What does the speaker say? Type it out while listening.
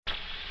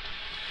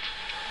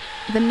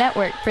the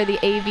network for the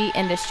AV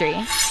industry.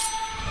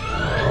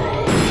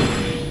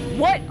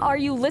 What are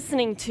you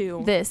listening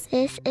to? This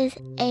is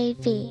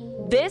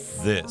AV.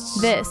 This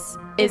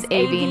is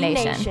AV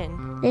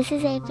Nation. This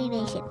is AV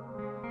Nation.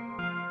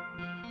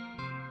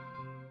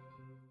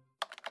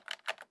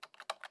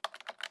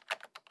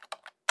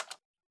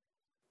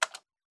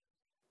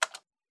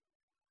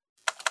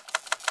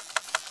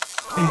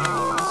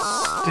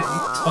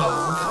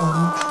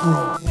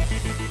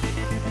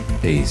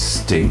 A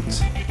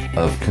state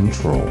of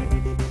control.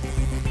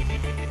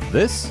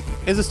 This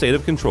is A State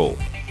of Control,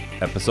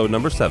 episode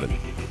number 7,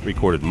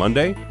 recorded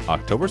Monday,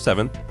 October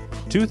 7th,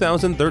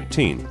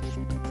 2013.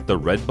 The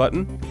red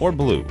button or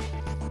blue?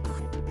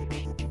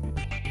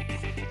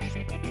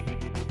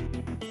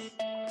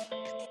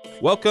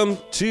 Welcome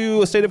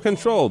to A State of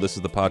Control. This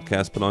is the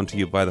podcast put on to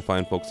you by the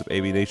fine folks of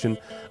AV Nation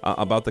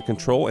about the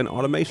control and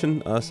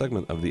automation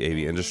segment of the AV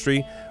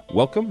industry.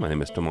 Welcome. My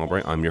name is Tom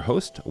Albright. I'm your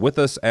host. With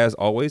us, as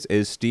always,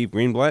 is Steve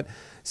Greenblatt.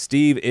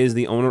 Steve is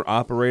the owner,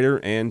 operator,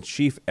 and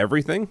chief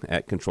everything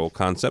at Control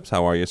Concepts.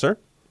 How are you, sir?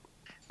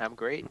 I'm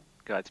great.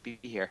 Glad to be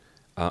here.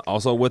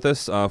 Also with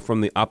us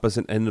from the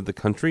opposite end of the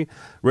country,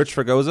 Rich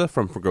Fregosa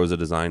from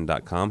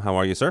FregosaDesign.com. How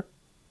are you, sir?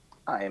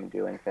 I am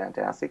doing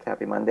fantastic.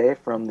 Happy Monday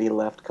from the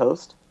left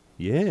coast.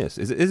 Yes.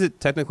 Is it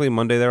technically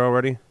Monday there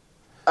already?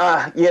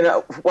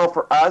 Well,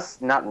 for us,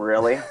 not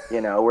really.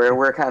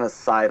 We're kind of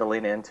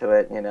sidling into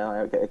it.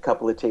 I get a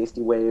couple of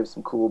tasty waves,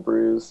 some cool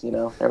brews.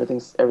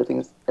 Everything's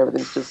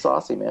just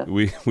saucy, man.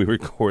 We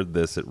record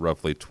this at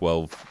roughly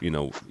 12,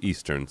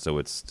 Eastern, so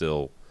it's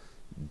still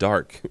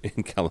dark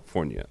in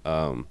California.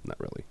 Not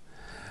really.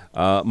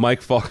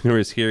 Mike Faulkner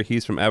is here.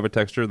 He's from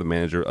Avitexture, the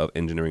manager of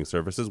engineering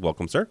services.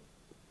 Welcome, sir.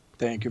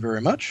 Thank you very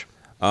much.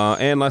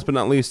 And last but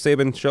not least,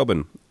 Sabin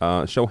Shoham.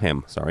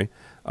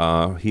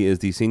 He is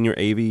the senior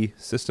AV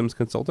systems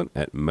consultant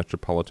at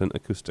Metropolitan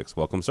Acoustics.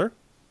 Welcome, sir.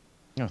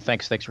 Oh,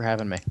 thanks for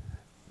having me.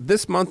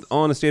 This month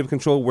on A State of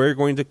Control, we're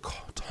going to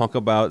talk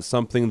about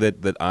something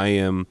that I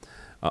am,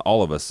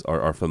 all of us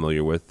are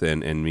familiar with,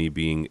 and me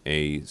being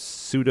a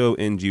pseudo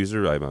end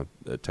user. I'm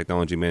a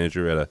technology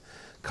manager at a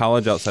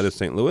college outside of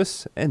St.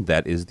 Louis, and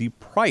that is the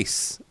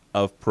price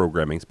of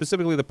programming,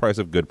 specifically the price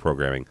of good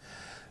programming.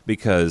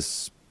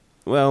 Because,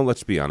 well,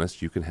 let's be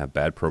honest, you can have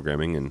bad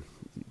programming, and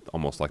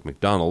almost like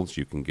McDonald's,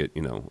 you can get,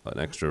 an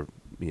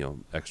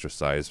extra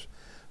size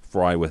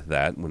fry with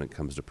that when it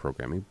comes to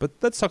programming. But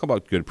let's talk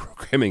about good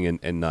programming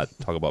and not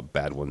talk about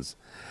bad ones.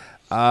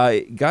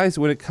 Guys,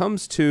 when it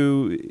comes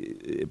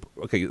to,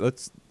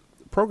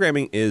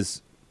 programming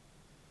is,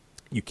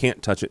 you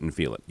can't touch it and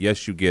feel it.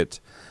 Yes, you get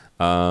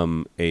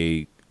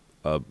a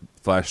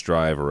flash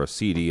drive or a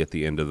CD at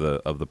the end of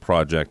the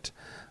project,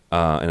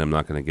 and I'm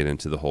not going to get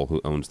into the whole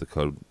who owns the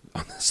code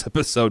on this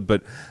episode,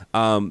 but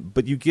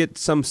you get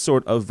some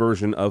sort of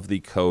version of the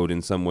code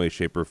in some way,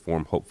 shape, or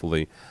form,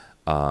 hopefully,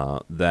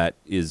 that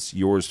is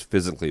yours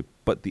physically.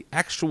 But the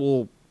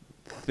actual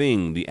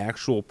thing, the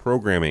actual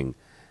programming,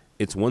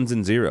 it's ones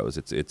and zeros.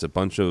 It's a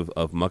bunch of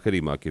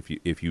muckety-muck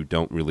if you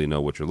don't really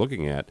know what you're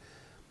looking at.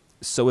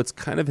 So it's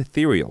kind of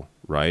ethereal,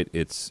 right?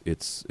 It's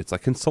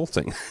like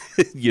consulting.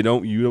 You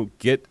don't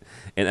get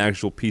an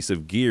actual piece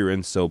of gear,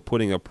 and so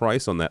putting a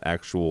price on that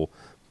actual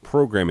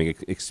programming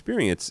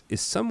experience is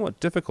somewhat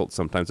difficult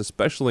sometimes,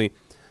 especially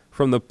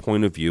from the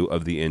point of view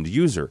of the end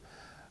user.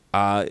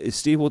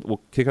 Steve, we'll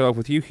kick it off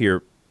with you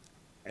here.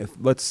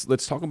 Let's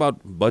talk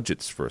about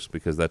budgets first,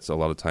 because that's a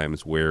lot of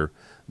times where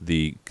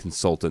the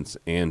consultants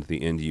and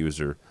the end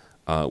user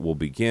will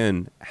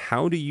begin.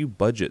 How do you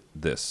budget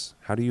this?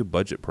 How do you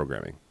budget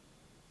programming?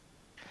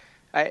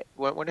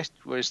 When I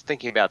was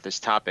thinking about this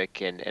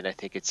topic, and I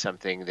think it's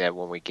something that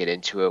when we get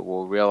into it,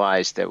 we'll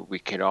realize that we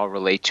can all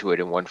relate to it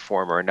in one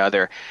form or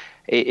another.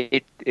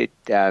 It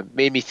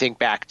made me think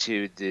back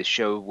to the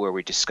show where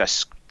we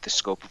discussed the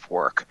scope of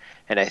work,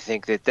 and I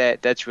think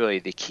that's really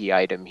the key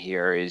item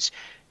here is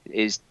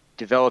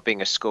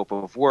developing a scope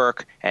of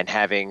work and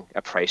having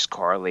a price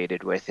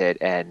correlated with it,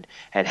 and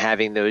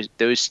having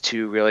those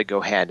two really go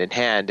hand in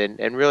hand.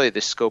 And really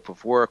the scope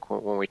of work,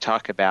 when we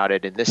talk about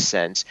it in this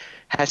sense,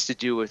 has to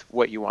do with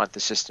what you want the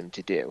system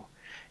to do.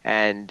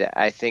 And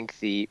I think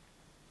the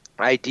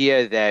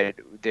idea that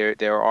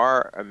there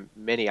are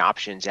many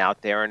options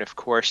out there, and of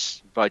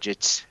course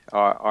budgets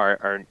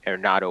are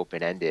not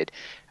open-ended,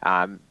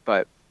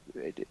 but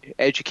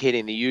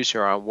educating the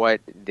user on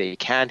what they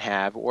can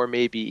have, or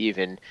maybe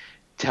even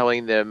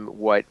telling them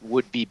what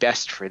would be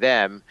best for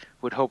them,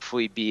 would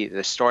hopefully be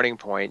the starting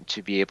point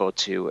to be able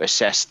to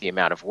assess the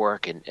amount of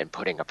work and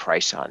putting a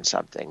price on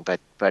something.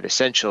 But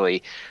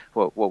essentially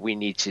what we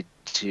need to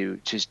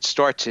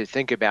start to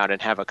think about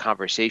and have a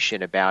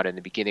conversation about in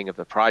the beginning of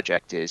the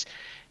project is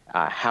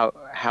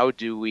how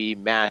do we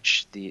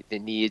match the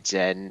needs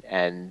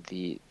and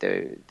the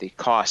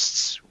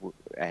costs,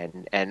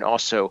 and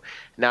also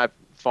not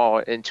fall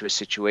into a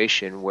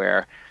situation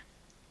where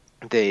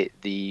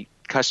the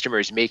customer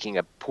is making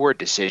a poor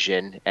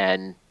decision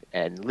and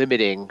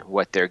limiting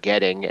what they're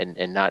getting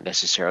and not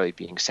necessarily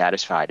being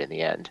satisfied in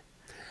the end.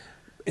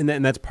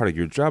 And that's part of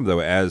your job, though,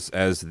 as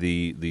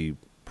the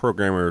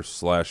programmer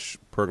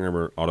 /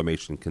 programmer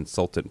automation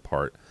consultant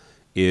part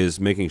is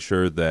making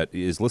sure that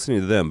is listening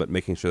to them, but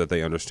making sure that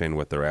they understand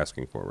what they're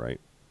asking for, right?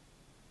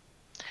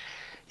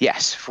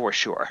 Yes, for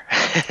sure.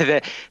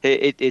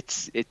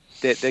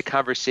 The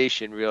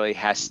conversation really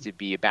has to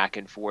be back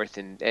and forth,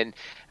 and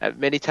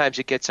many times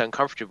it gets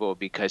uncomfortable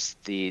because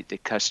the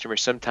customer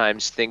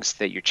sometimes thinks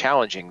that you're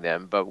challenging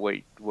them, but what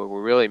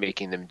we're really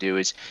making them do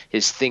is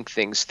think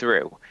things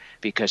through,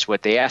 because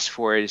what they ask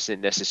for isn't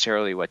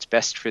necessarily what's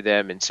best for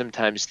them, and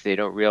sometimes they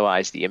don't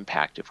realize the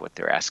impact of what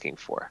they're asking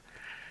for.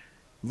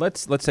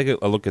 Let's take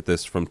a look at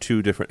this from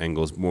two different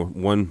angles,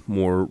 one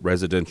more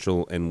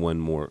residential and one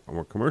more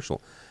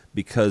commercial,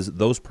 because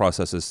those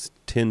processes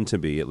tend to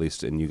be, at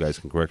least, and you guys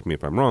can correct me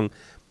if I'm wrong,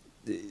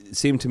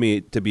 seem to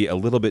me to be a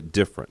little bit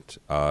different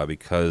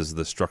because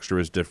the structure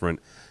is different.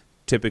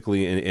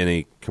 Typically in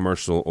a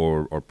commercial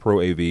or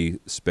pro AV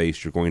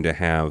space, you're going to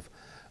have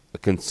a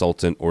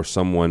consultant or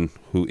someone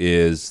who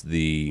is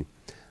the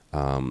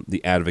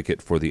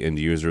advocate for the end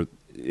user.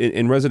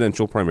 In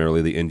residential,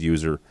 primarily, the end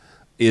user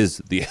is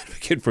the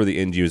advocate for the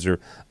end user.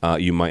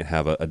 You might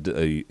have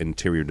a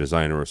interior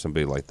designer or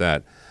somebody like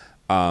that.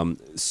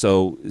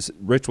 So,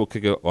 Rich, we'll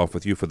kick it off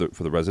with you for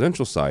the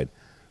residential side.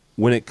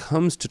 When it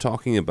comes to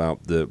talking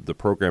about the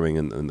programming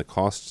and the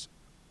costs,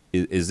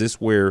 is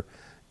this where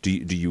do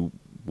you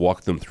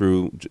walk them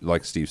through,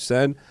 like Steve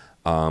said,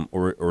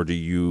 or do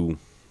you,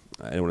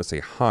 I don't want to say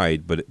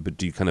hide, but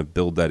do you kind of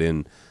build that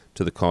in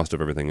to the cost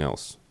of everything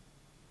else?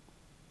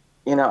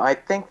 I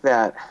think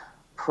that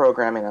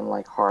programming,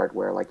 unlike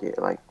hardware, like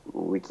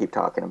we keep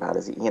talking about,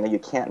 is you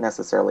can't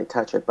necessarily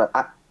touch it. But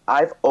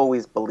I've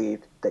always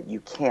believed that you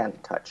can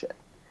touch it,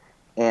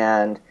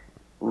 and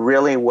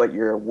really what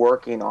you're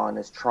working on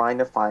is trying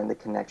to find the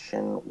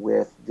connection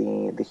with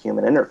the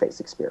human interface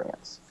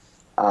experience.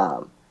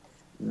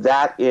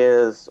 That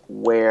is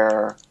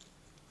where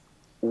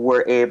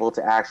we're able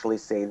to actually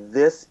say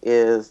this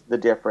is the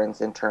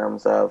difference in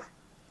terms of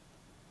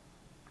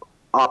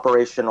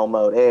operational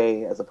mode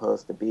A as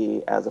opposed to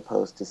B as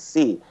opposed to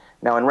C.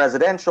 Now in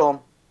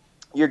residential,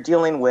 you're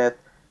dealing with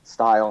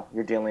style,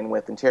 you're dealing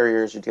with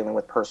interiors, you're dealing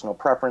with personal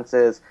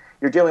preferences,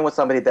 you're dealing with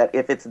somebody that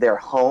if it's their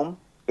home,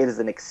 it is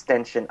an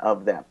extension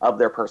of them, of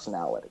their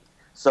personality.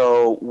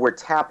 So we're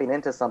tapping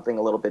into something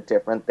a little bit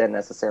different than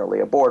necessarily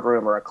a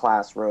boardroom or a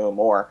classroom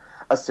or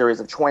a series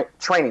of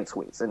training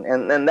suites,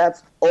 and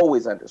that's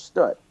always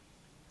understood.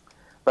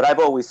 But I've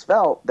always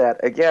felt that,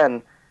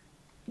 again,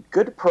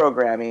 good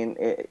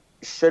programming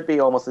should be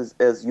almost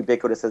as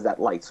ubiquitous as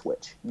that light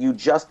switch. You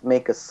just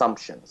make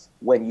assumptions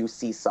when you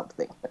see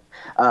something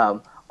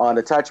on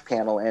a touch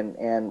panel,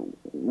 and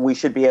we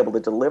should be able to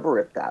deliver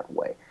it that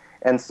way.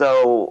 And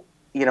so,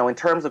 in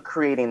terms of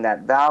creating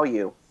that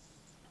value,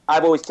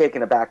 I've always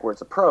taken a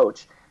backwards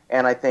approach,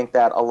 and I think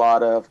that a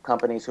lot of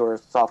companies who are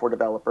software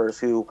developers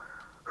who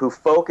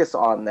focus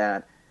on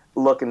that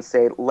look and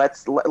say, like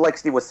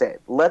Steve was saying,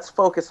 let's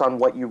focus on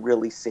what you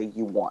really say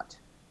you want.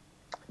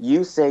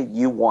 You say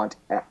you want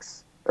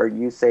X, or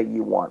you say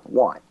you want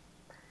Y.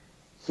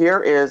 Here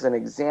is an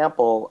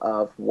example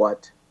of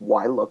what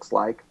Y looks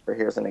like, or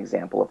here's an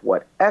example of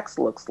what X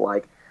looks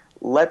like.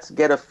 Let's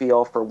get a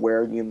feel for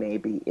where you may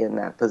be in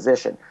that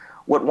position.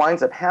 What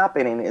winds up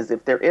happening is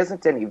if there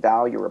isn't any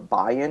value or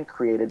buy-in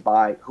created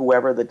by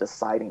whoever the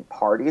deciding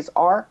parties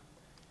are,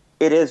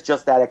 it is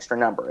just that extra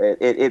number.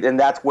 And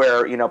that's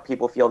where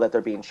people feel that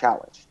they're being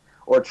challenged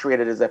or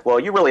treated as if, well,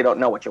 you really don't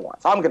know what you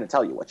want, so I'm going to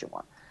tell you what you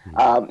want.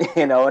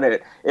 And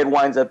it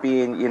winds up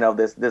being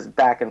this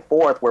back and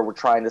forth where we're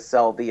trying to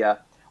sell the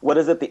what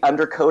is it, the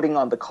undercoating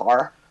on the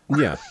car?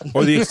 Yeah,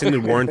 or the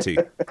extended warranty.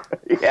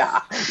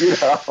 Yeah,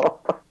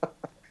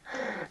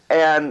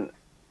 and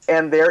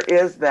there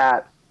is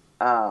that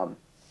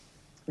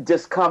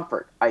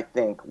discomfort, I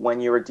think,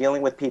 when you're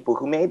dealing with people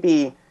who may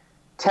be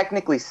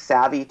technically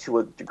savvy to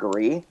a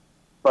degree,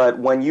 but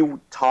when you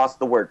toss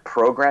the word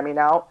programming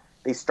out,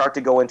 they start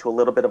to go into a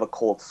little bit of a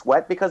cold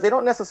sweat because they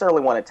don't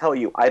necessarily want to tell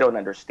you, I don't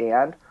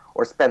understand,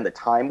 or spend the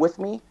time with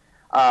me.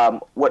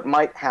 What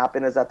might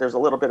happen is that there's a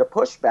little bit of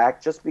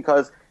pushback just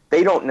because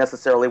they don't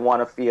necessarily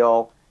want to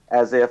feel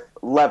as if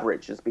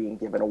leverage is being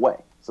given away.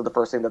 So the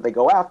first thing that they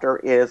go after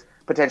is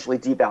potentially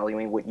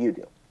devaluing what you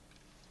do.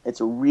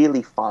 It's a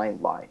really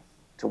fine line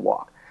to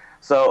walk.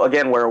 So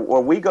again, where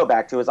we go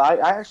back to is I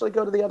actually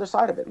go to the other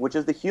side of it, which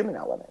is the human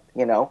element.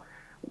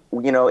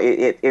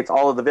 It's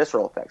all of the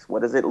visceral effects.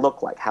 What does it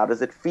look like? How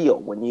does it feel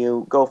when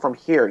you go from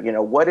here?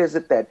 What is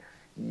it that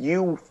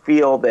you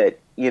feel that,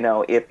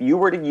 if you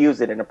were to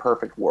use it in a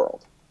perfect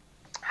world,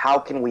 how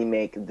can we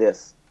make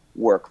this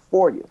work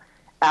for you?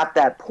 At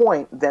that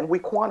point, then we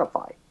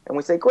quantify and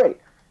we say, great,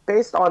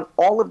 based on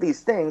all of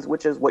these things,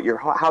 which is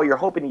how you're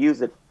hoping to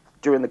use it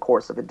during the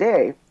course of a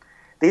day,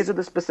 these are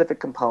the specific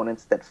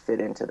components that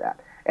fit into that.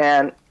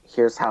 And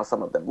here's how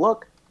some of them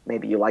look.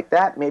 Maybe you like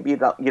that. Maybe you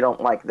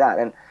don't like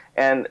that.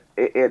 And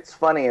it's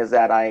funny is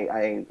that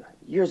I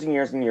years and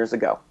years and years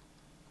ago,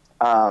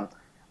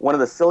 one of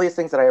the silliest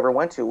things that I ever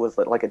went to was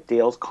like a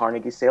Dale's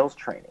Carnegie sales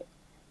training.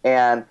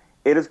 And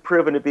it has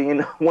proven to be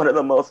one of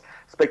the most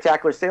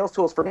spectacular sales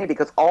tools for me,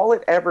 because all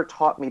it ever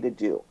taught me to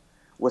do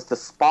was to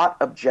spot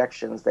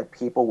objections that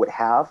people would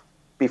have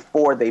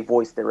before they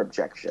voice their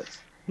objections.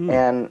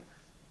 And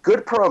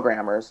good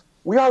programmers,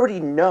 we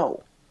already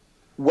know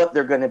what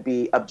they're going to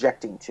be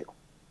objecting to.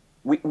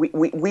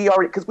 We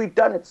already, because we've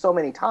done it so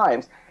many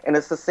times, and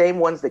it's the same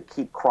ones that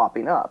keep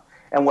cropping up.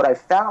 And what I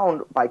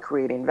found by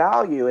creating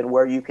value and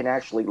where you can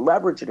actually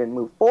leverage it and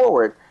move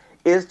forward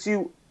is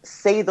to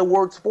say the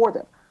words for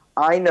them.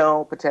 I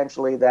know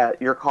potentially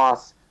that your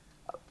costs,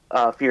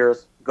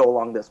 fears go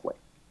along this way.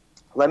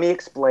 Let me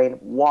explain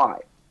why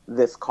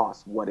this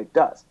costs what it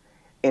does.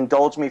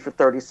 Indulge me for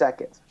 30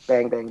 seconds.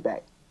 Bang, bang,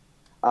 bang.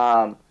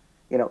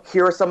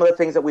 Here are some of the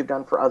things that we've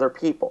done for other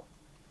people.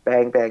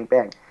 Bang, bang,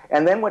 bang.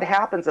 And then what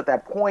happens at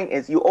that point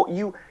is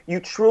you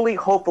truly,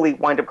 hopefully,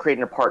 wind up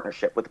creating a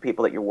partnership with the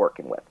people that you're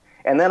working with.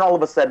 And then all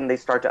of a sudden they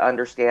start to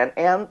understand,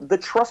 and the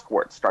trust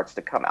word starts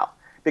to come out.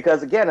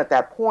 Because again, at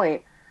that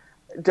point,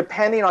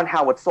 depending on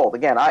how it's sold,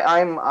 again,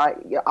 I'm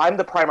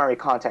the primary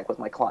contact with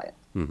my client.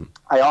 Mm-hmm.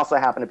 I also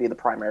happen to be the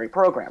primary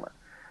programmer.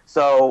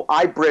 So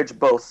I bridge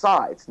both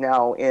sides.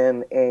 Now,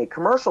 in a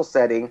commercial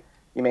setting,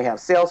 you may have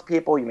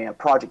salespeople, you may have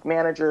project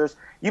managers,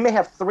 you may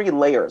have 3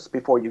 layers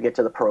before you get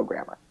to the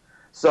programmer.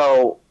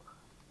 So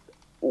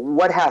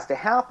what has to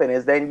happen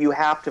is then you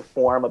have to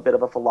form a bit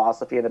of a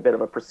philosophy and a bit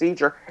of a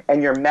procedure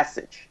and your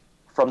message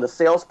from the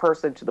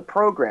salesperson to the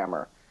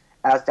programmer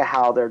as to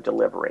how they're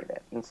delivering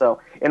it. And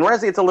so in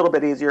Resi, it's a little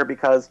bit easier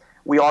because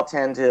we all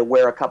tend to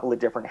wear a couple of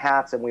different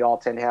hats and we all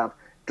tend to have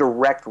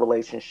direct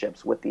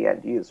relationships with the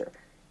end user.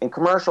 In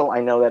commercial,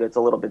 I know that it's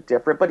a little bit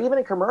different, but even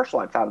in commercial,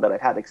 I've found that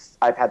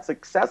I've had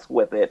success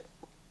with it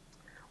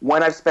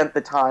when I've spent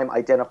the time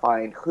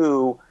identifying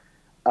who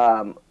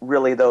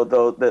really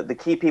the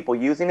key people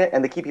using it,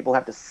 and the key people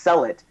have to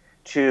sell it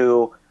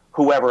to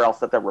whoever else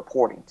that they're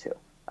reporting to.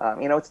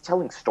 It's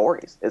telling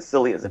stories, as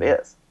silly as it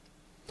is.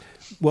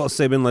 Well,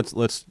 Sabin,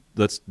 let's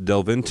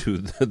delve into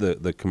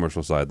the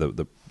commercial side,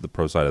 the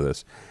pro side of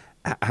this.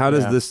 How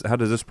does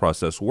this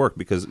process work?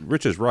 Because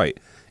Rich is right.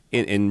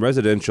 In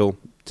residential,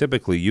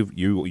 typically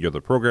you're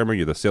the programmer,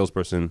 you're the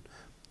salesperson.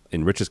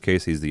 In Rich's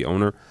case, he's the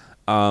owner.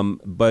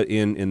 But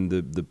in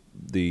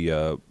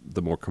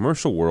the more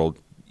commercial world,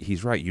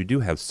 he's right. You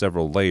do have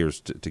several layers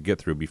to get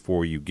through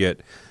before you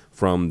get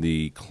from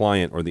the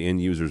client or the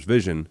end user's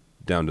vision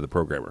down to the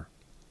programmer.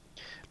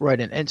 Right,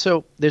 and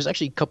so there's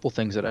actually a couple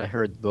things that I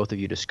heard both of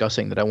you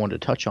discussing that I wanted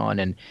to touch on.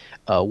 And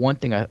one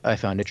thing I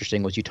found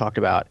interesting was you talked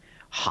about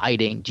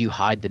hiding. Do you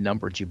hide the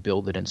number? Do you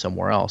build it in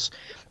somewhere else?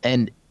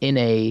 And in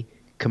a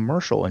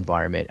commercial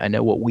environment, I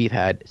know what we've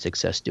had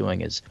success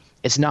doing is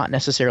it's not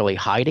necessarily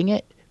hiding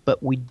it,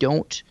 but we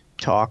don't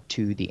talk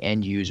to the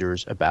end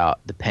users about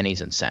the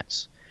pennies and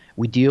cents.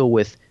 We deal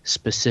with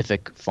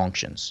specific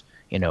functions.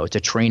 It's a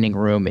training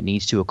room. It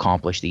needs to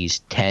accomplish these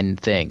 10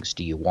 things.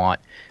 Do you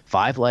want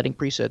 5 lighting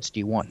presets? Do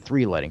you want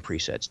 3 lighting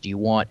presets? Do you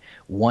want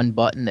one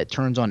button that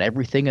turns on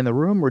everything in the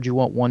room, or do you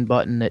want one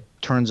button that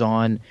turns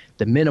on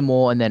the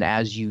minimal, and then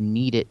as you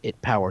need it,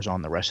 it powers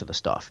on the rest of the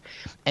stuff?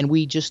 And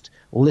we just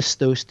list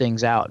those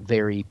things out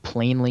very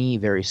plainly,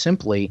 very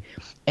simply.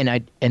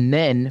 And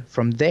then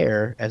from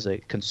there, as a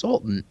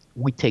consultant,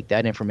 we take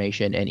that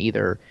information and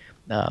either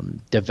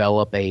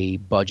develop a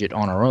budget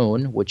on our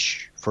own,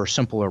 which for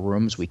simpler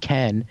rooms we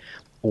can,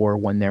 or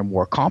when they're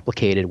more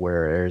complicated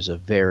where there's a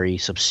very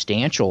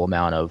substantial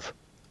amount of,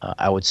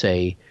 I would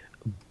say,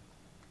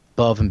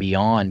 above and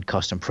beyond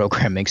custom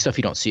programming, stuff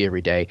you don't see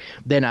every day,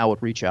 then I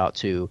would reach out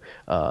to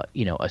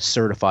a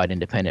certified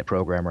independent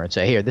programmer and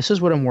say, hey, this is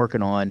what I'm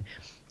working on.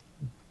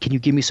 Can you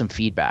give me some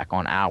feedback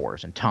on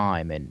hours and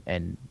time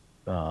and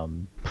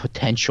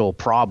potential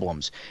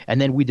problems? And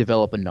then we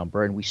develop a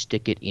number and we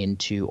stick it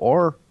into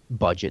our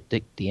budget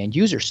that the end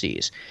user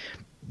sees.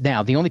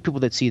 Now, the only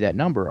people that see that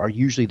number are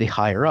usually the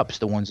higher ups,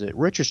 the ones that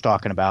Rich is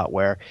talking about,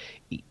 where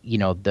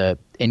in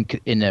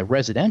a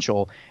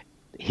residential,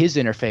 his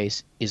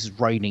interface is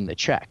writing the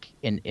check.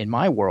 In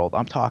my world,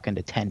 I'm talking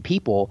to 10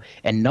 people,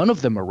 and none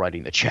of them are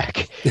writing the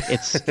check.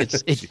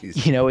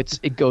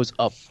 It goes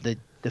up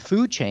the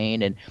food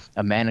chain, and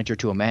a manager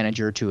to a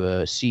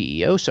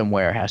CEO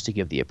somewhere has to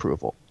give the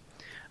approval.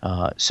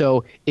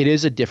 So it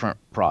is a different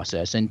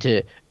process. And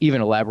to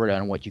even elaborate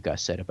on what you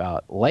guys said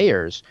about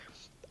layers,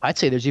 I'd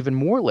say there's even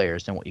more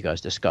layers than what you guys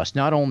discussed.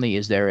 Not only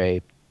is there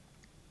a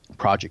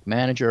project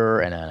manager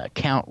and an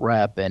account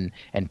rep and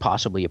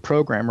possibly a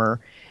programmer,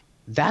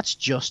 that's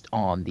just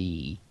on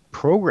the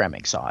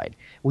programming side.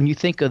 When you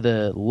think of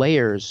the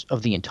layers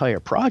of the entire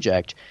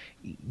project,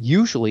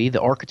 usually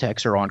the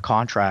architects are on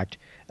contract.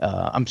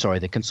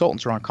 The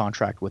consultants are on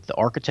contract with the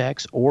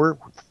architects or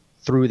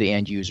through the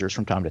end users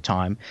from time to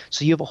time.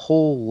 So you have a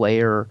whole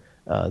layer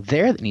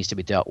there that needs to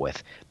be dealt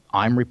with.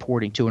 I'm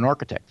reporting to an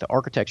architect. The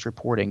architect's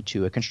reporting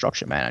to a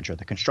construction manager.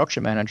 The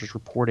construction manager's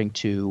reporting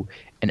to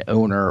an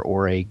owner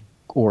or a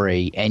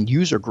end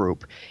user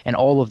group, and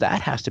all of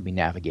that has to be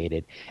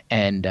navigated.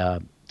 And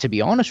to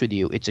be honest with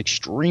you, it's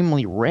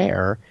extremely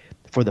rare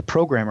for the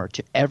programmer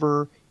to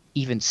ever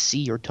even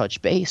see or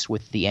touch base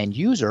with the end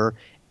user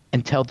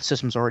until the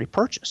system's already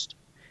purchased.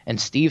 And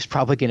Steve's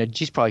probably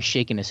he's probably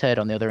shaking his head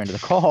on the other end of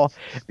the call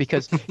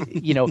because,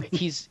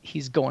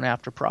 he's going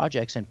after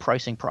projects and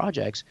pricing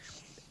projects,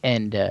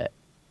 and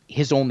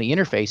his only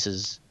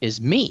interface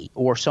is me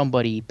or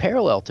somebody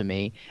parallel to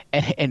me,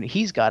 and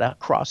he's got to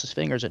cross his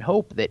fingers and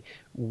hope that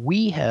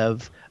we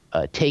have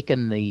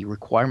taken the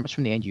requirements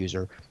from the end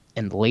user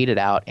and laid it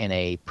out in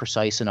a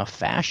precise enough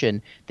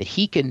fashion that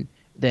he can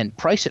then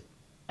price it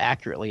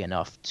accurately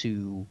enough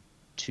to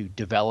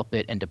develop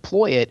it and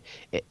deploy it.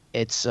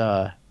 It's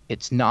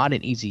not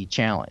an easy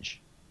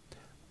challenge.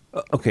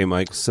 Okay,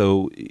 Mike.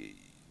 So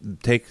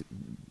take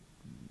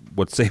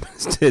what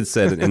Saban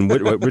said and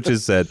what Rich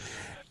has said.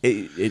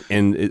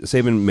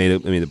 Saban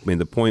made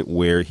the point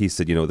where he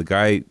said, the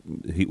guy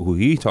who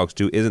he talks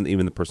to isn't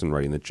even the person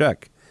writing the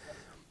check.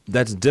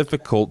 That's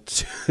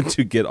difficult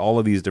to get all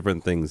of these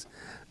different things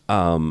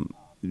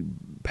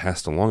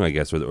passed along, I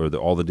guess, or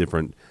all the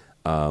different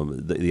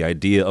the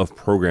idea of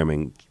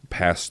programming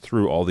passed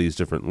through all these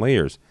different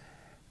layers.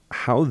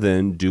 How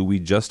then do we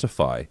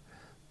justify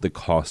the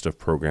cost of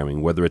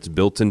programming, whether it's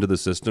built into the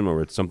system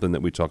or it's something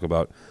that we talk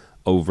about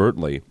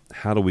overtly?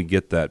 How do we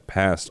get that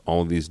past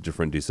all of these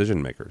different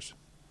decision makers?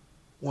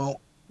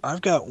 Well, I've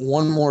got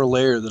one more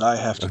layer that I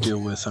have to deal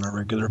with on a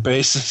regular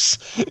basis,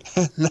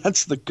 and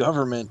that's the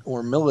government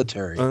or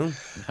military.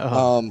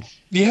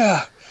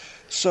 Yeah.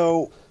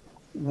 So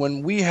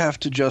when we have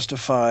to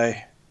justify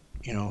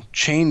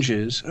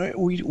changes,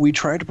 we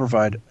try to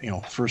provide,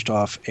 first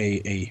off,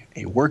 a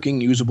working,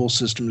 usable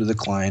system to the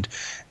client,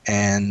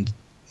 and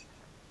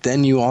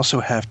then you also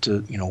have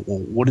to, well,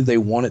 what do they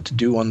want it to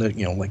do on the,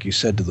 like you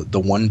said, the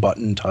one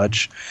button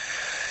touch,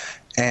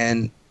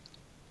 and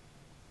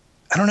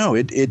I don't know,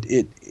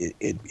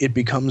 it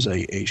becomes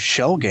a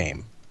shell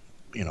game.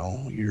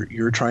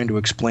 You're trying to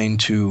explain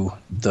to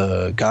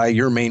the guy,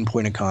 your main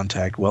point of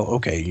contact, well,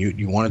 okay,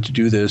 you want it to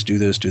do this, do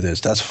this, do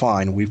this. That's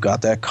fine. We've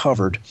got that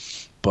covered.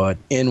 But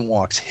in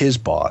walks his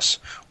boss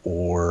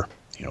or,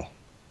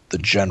 the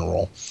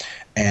general,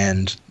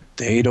 and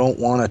they don't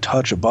want to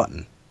touch a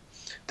button.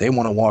 They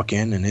want to walk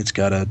in and it's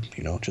got to,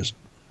 just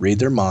read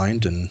their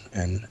mind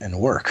and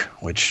work,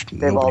 which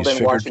they've all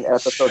been watching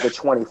episode of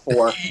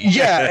 24.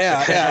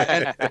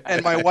 Yeah.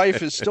 And my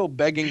wife is still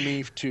begging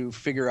me to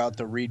figure out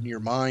the reading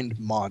your mind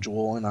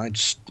module, and I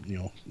just,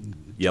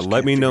 yeah,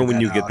 let me know when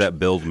you get that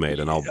build made,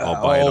 and I'll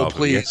buy it off. Oh,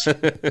 please.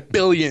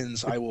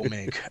 Billions I will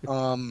make.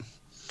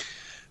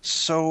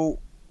 So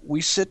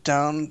we sit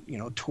down,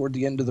 toward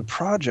the end of the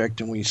project,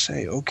 and we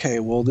say,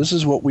 okay, well, this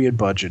is what we had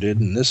budgeted,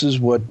 and this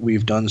is what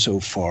we've done so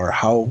far.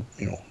 How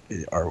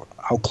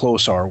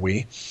close are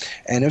we?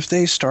 And if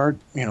they start,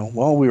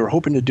 well, we were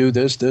hoping to do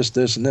this, this,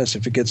 this, and this.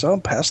 If it gets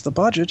past the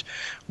budget,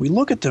 we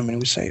look at them and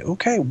we say,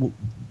 okay, well,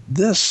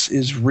 this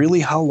is really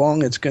how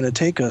long it's going to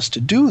take us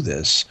to do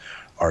this.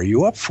 Are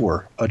you up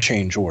for a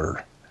change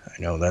order?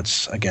 I know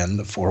that's, again,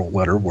 the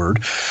 4-letter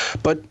word,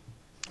 but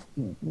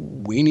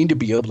we need to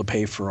be able to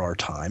pay for our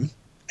time,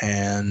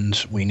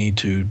 and we need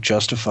to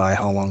justify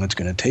how long it's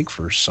going to take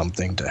for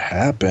something to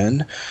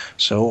happen.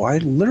 So I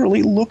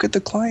literally look at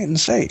the client and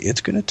say, it's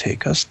going to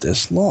take us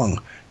this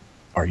long.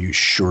 Are you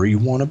sure you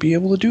want to be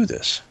able to do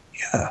this?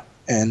 Yeah.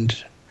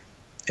 And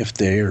if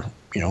they're,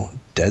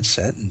 dead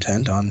set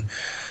intent on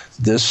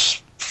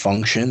this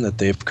function that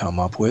they've come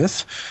up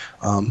with,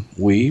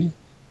 we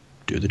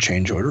do the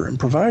change order and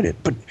provide it.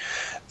 But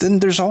then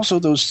there's also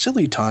those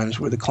silly times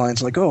where the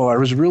client's like, oh, I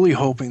was really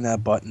hoping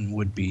that button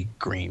would be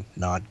green,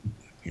 not,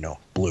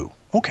 blue.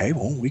 Okay,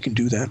 well, we can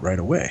do that right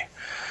away.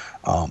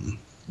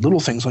 Little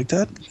things like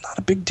that, not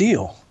a big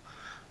deal.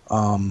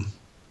 I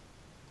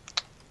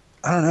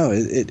don't know.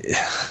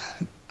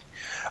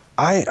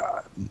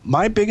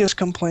 My biggest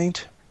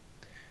complaint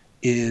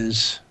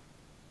is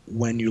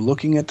when you're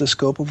looking at the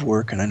scope of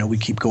work, and I know we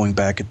keep going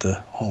back at the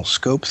whole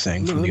scope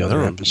thing from the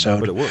other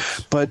episode, but it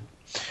works. But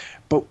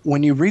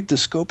when you read the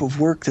scope of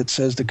work that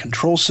says the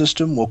control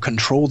system will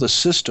control the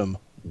system,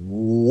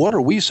 what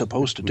are we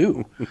supposed to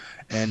do?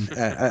 And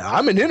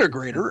I'm an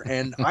integrator,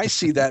 and I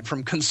see that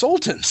from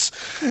consultants.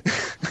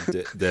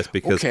 That's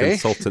because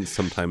consultants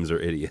sometimes are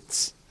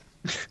idiots.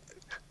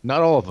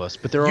 Not all of us,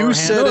 but there are. You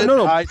said it.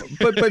 No.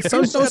 But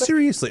so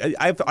seriously,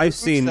 I've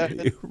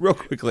seen real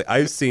quickly.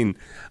 I've seen,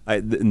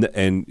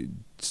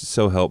 and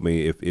so help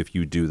me if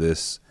you do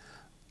this.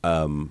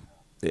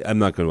 I'm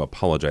not going to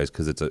apologize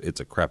because it's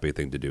a crappy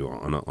thing to do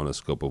on a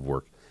scope of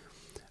work.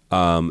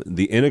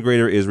 The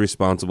integrator is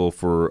responsible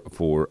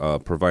for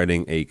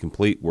providing a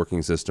complete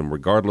working system,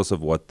 regardless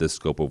of what this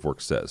scope of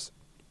work says.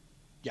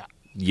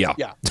 Yeah.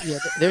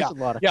 There's a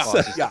lot of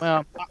clauses. Yeah.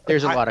 Well,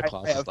 there's a lot of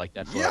clauses like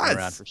that floating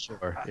around for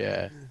sure.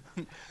 Yeah.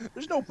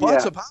 There's no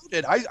buts about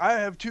it. I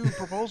have 2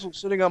 proposals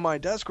sitting on my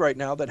desk right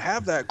now that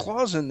have that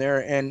clause in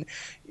there, and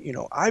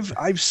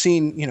I've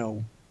seen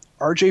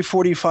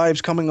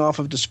RJ45s coming off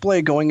of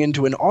display going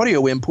into an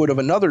audio input of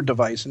another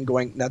device and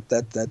going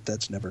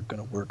that's never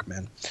going to work,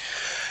 man.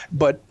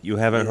 But you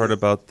haven't heard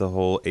about the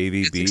whole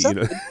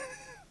AVB,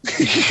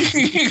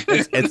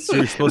 You're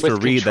supposed to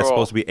With read. That's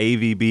control. supposed to be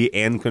AVB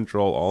and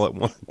control all at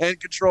once. And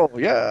control.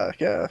 Yeah.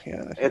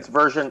 It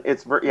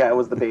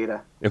was the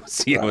beta. It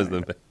was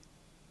the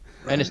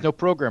And it's no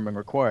programming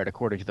required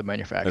according to the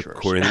manufacturers.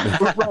 according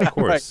to of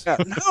course. Right.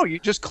 Yeah. No, you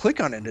just click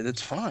on it and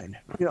it's fine.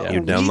 You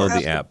download we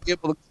have the app. To be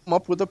able to come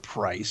up with a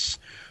price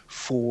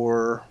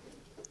for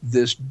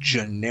this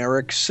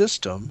generic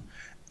system,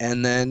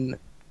 and then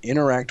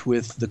interact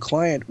with the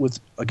client with,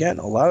 again,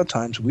 a lot of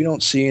times we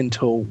don't see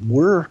until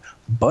we're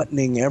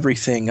buttoning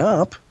everything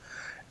up,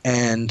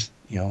 and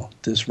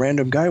this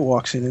random guy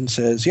walks in and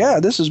says, yeah,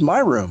 this is my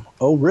room.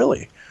 Oh,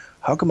 really?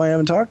 How come I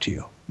haven't talked to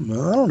you?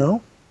 Well, I don't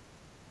know.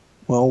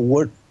 Well,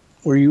 what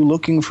were you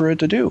looking for it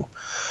to do?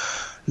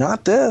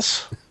 Not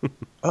this.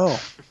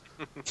 Oh.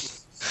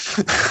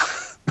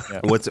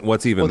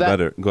 What's even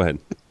better? Go ahead.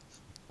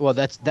 Well,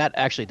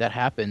 that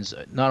happens.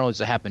 Not only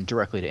does it happen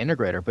directly to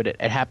integrator, but it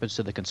happens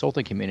to the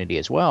consulting community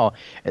as well.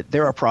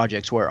 There are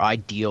projects where I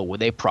deal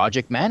with a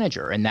project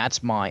manager, and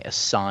that's my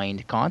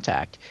assigned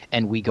contact.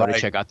 And we go to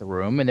check out the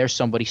room, and there's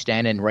somebody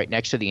standing right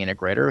next to the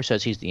integrator who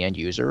says he's the end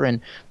user. And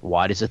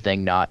why does the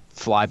thing not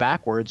fly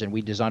backwards? And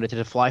we designed it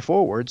to fly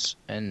forwards,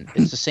 and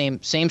it's the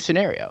same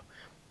scenario.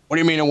 What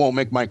do you mean it won't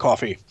make my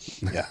coffee?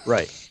 Yeah,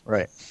 right.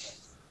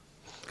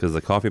 Because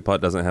the coffee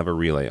pot doesn't have a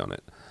relay on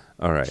it.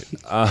 All right.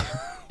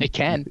 It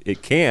can.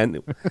 It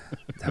can.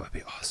 That would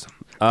be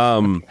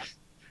awesome.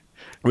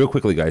 Real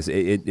quickly, guys.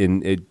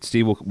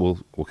 Steve, we'll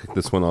kick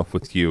this one off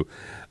with you.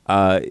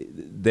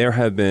 There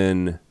have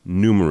been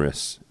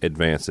numerous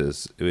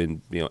advances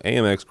in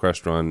AMX,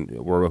 Crestron,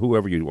 or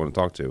whoever you want to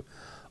talk to.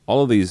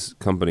 All of these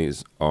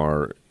companies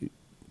are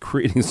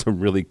creating some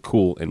really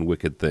cool and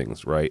wicked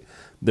things, right?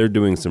 They're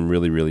doing some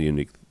really, really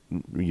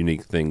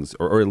unique things,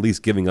 or at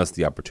least giving us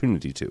the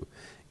opportunity to.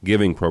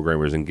 Giving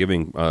programmers and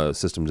giving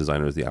system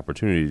designers the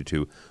opportunity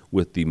to,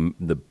 with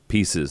the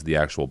pieces, the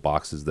actual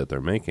boxes that they're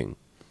making.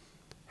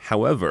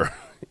 However,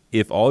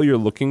 if all you're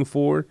looking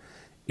for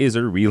is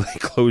a relay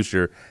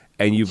closure,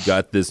 and you've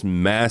got this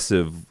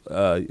massive,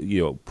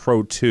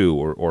 Pro 2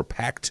 or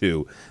Pack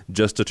 2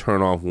 just to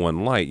turn off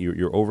one light,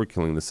 you're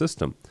overkilling the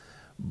system.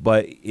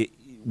 But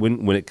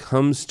when it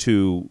comes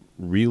to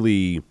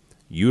really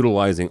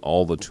utilizing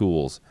all the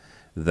tools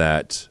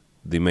that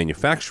the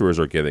manufacturers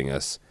are giving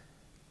us,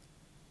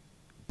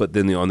 but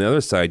then on the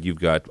other side, you've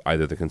got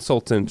either the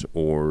consultant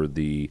or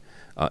the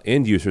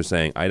end user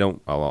saying,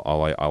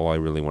 all I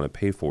really want to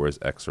pay for is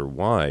X or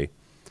Y.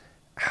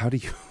 How do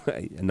you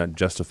not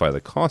justify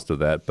the cost of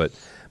that, but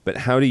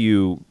how do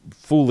you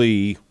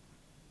fully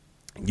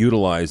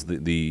utilize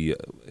the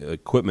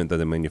equipment that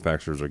the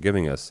manufacturers are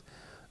giving us,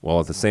 while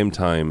at the same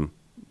time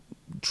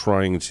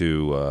trying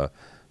to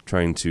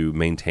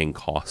maintain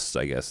costs?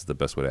 I guess is the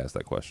best way to ask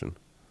that question.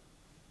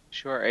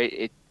 Sure.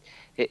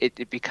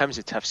 It becomes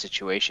a tough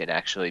situation,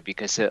 actually,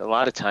 because a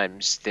lot of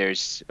times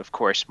there's, of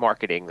course,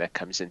 marketing that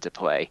comes into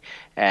play,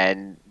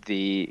 and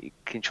the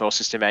control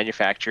system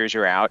manufacturers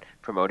are out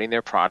promoting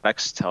their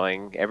products,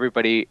 telling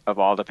everybody of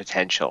all the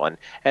potential.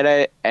 And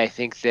I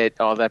think that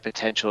all that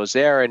potential is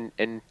there,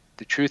 and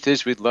the truth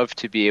is we'd love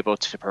to be able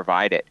to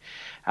provide it.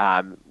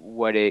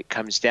 What it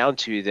comes down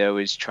to, though,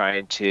 is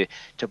trying to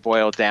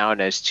boil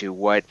down as to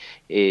what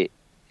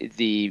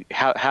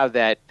how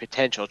that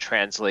potential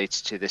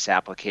translates to this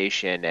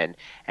application,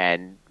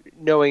 and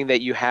knowing that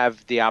you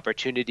have the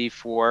opportunity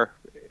for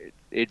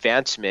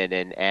advancement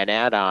and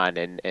add-on,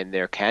 and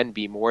there can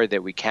be more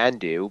that we can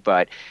do,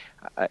 but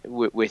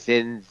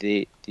within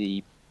the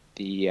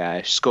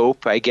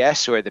scope, I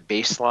guess, or the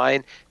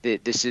baseline,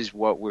 this is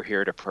what we're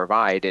here to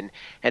provide. And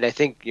I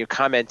think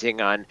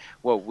commenting on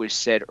what was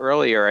said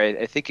earlier,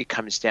 I think it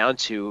comes down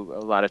to a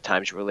lot of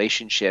times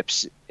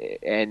relationships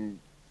and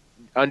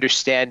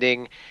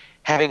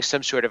having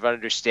some sort of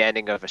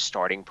understanding of a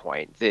starting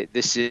point.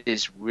 This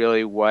is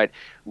really what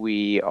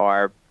we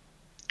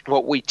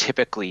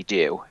typically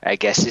do, I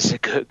guess, is a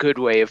good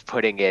way of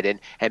putting it,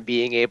 and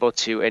being able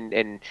to,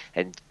 and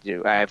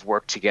I've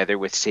worked together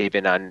with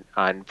Sabin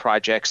on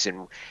projects,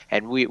 and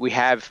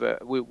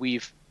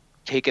we've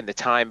taken the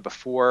time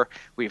before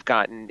we've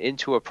gotten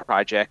into a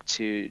project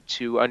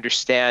to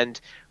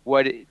understand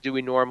what do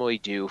we normally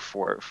do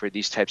for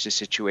these types of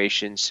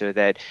situations, so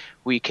that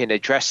we can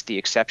address the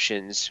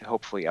exceptions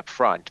hopefully up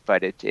front.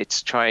 But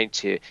it's trying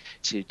to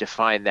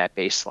define that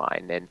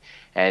baseline,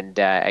 and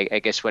I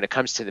guess when it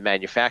comes to the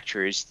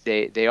manufacturers,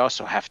 they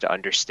also have to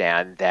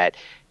understand that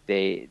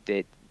they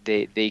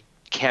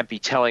can't be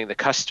telling the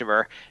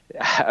customer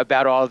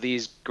about all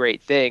these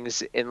great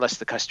things unless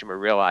the customer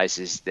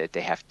realizes that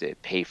they have to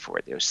pay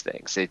for those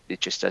things. It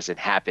just doesn't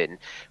happen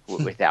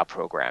without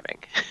programming.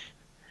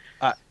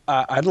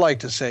 I'd like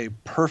to say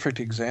perfect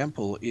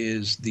example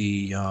is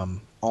the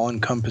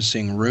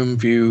all-encompassing Room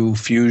View,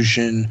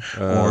 Fusion,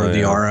 or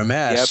the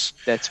RMS.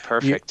 Yep, that's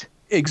perfect.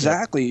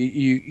 Exactly.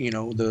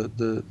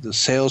 The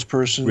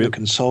salesperson, the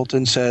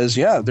consultant says,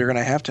 yeah, they're going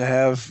to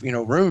have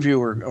Room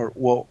View, or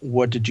well,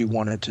 what did you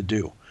want it to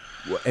do?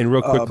 And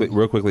real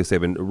quickly,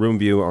 Saban,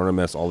 RoomView,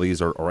 RMS, all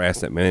these are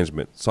asset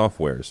management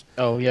softwares.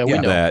 Oh yeah, we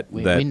know that.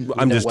 We I'm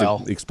know just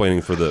well.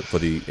 explaining for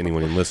the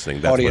anyone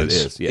listening. That's Audience.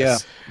 what it is.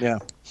 Yes. Yeah.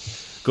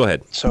 Go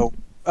ahead. So,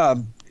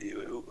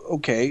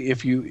 okay,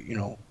 if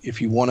you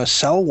want to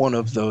sell one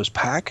of those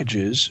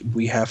packages,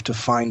 we have to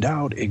find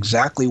out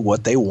exactly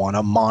what they want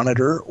to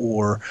monitor,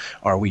 or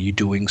are we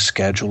doing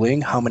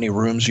scheduling? How many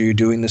rooms are you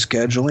doing the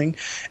scheduling?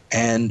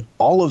 And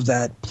all of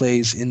that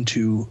plays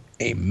into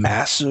a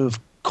massive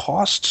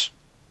cost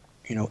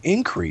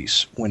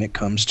increase when it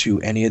comes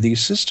to any of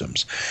these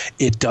systems.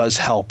 It does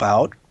help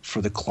out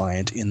for the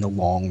client in the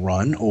long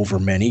run over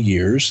many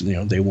years.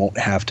 They won't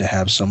have to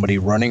have somebody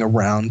running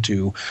around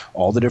to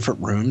all the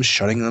different rooms,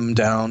 shutting them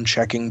down,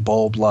 checking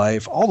bulb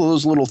life, all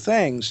those little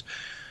things.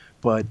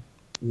 But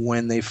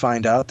when they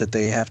find out that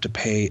they have to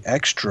pay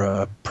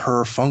extra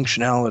per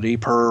functionality,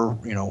 per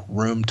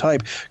room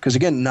type, because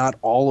again, not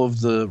all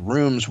of the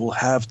rooms will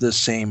have the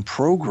same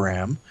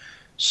program.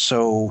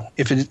 So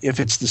if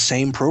it's the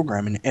same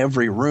program in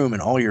every room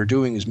and all you're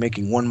doing is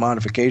making one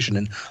modification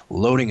and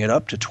loading it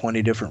up to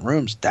 20 different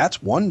rooms,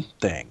 that's one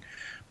thing.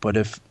 But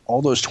if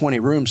all those 20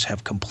 rooms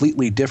have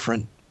completely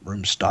different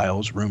room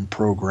styles, room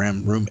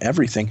program, room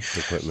everything,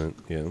 equipment,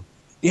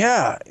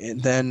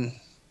 and then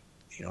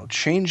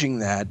changing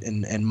that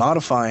and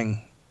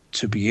modifying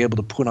to be able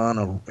to put on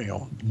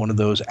one of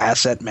those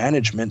asset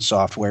management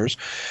softwares,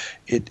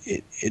 it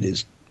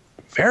is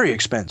very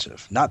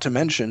expensive. Not to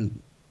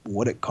mention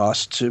what it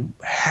costs to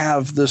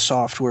have the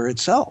software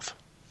itself.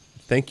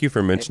 Thank you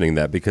for mentioning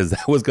that, because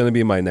that was going to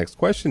be my next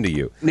question to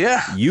you.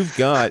 Yeah, you've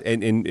got,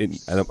 and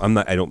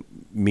I don't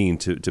mean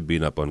to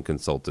beat up on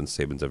consultants.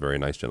 Saban's a very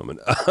nice gentleman,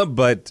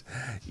 but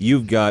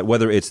you've got,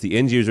 whether it's the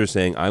end user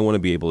saying I want to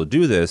be able to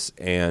do this,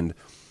 and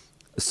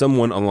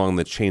someone along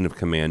the chain of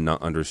command not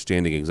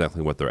understanding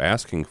exactly what they're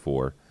asking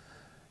for.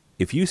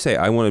 If you say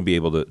I want to be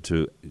able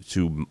to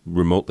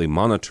remotely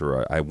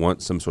monitor, I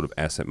want some sort of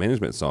asset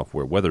management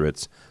software, whether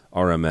it's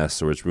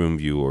RMS or it's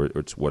RoomView or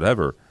it's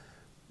whatever,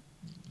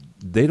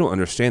 they don't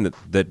understand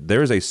that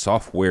there is a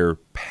software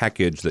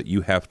package that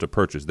you have to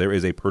purchase. There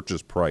is a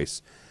purchase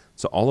price.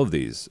 So all of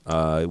these,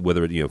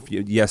 whether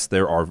yes,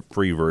 there are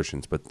free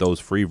versions, but those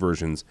free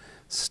versions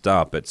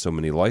stop at so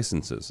many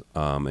licenses.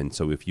 And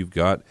so if you've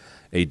got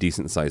a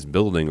decent sized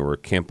building or a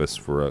campus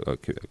for a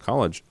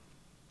college,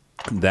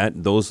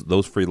 that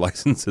those free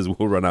licenses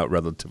will run out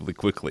relatively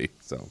quickly.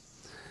 So,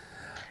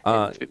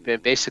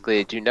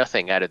 basically, do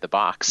nothing out of the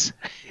box.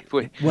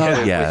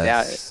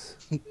 Yes,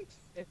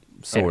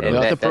 sort of.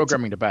 Without the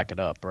programming to back it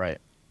up, right?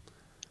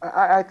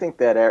 I think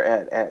that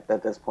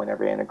at this point,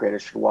 every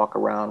integrator should walk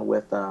around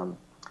with,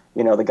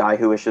 the guy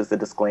who issues the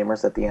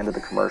disclaimers at the end of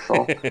the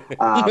commercial.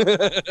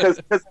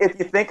 Because if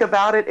you think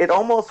about it, it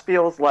almost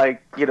feels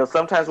like,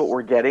 sometimes what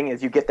we're getting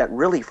is you get that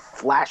really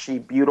flashy,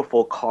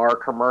 beautiful car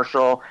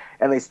commercial,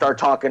 and they start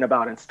talking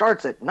about it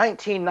starts at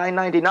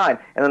 $19,999,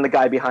 and then the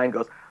guy behind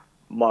goes,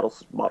 model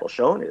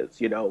shown is,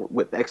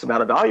 with X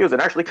amount of values,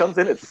 and actually comes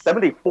in at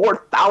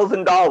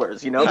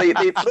 $74,000.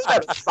 They put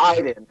that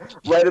aside in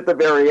right at the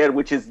very end,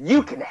 which is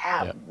you can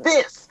have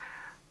this,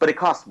 but it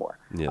costs more.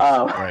 Yes.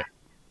 Right.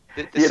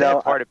 The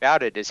sad part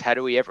about it is, how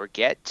do we ever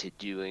get to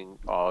doing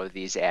all of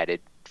these added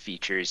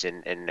features?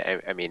 And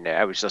I mean,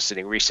 I was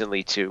listening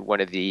recently to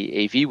one of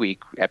the AV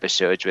Week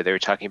episodes where they were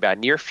talking about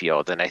near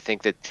field, and I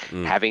think that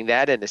having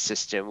that in the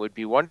system would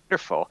be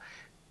wonderful.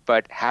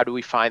 But how do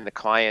we find the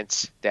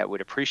clients that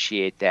would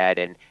appreciate that,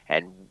 and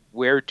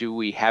where do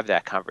we have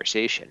that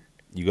conversation?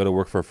 You go to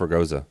work for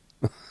Fregosa.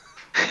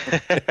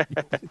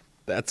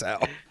 That's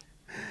how.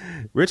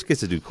 Rich gets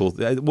to do cool.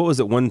 What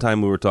was it? One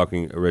time we were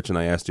talking, Rich, and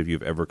I asked if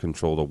you've ever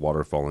controlled a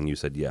waterfall, and you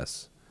said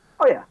yes.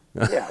 Oh yeah,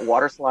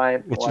 water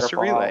slide. It's just a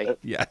relay.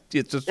 Yeah,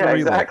 it's just a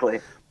relay.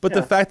 Exactly. But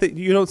the fact that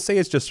you don't say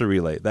it's just a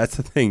relay—that's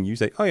the thing. You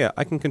say, "Oh yeah,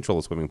 I can control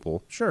a swimming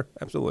pool." Sure,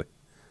 absolutely.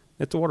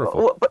 It's a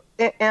waterfall.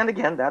 And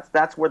again,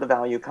 that's where the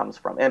value comes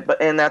from.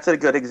 And that's a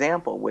good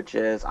example, which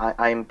is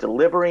I'm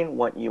delivering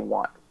what you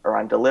want, or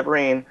I'm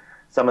delivering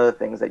some of the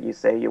things that you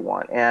say you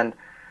want. And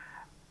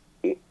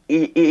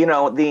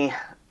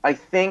I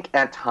think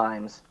at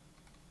times,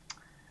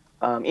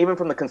 even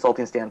from the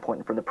consulting standpoint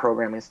and from the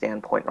programming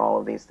standpoint and all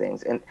of these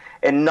things, and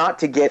not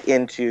to get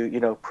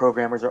into,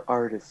 programmers are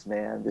artists,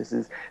 man. This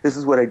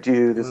is what I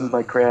do. This is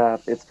my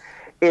craft.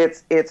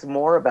 It's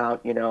more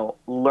about,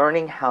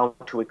 learning how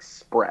to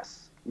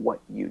express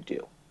what you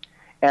do.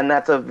 And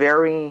that's a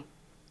very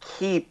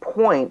key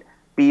point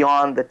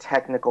beyond the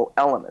technical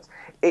elements.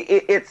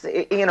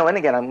 And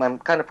again, I'm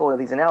kind of full of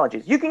these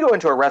analogies. You can go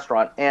into a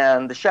restaurant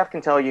and the chef can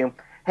tell you,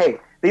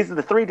 hey, these are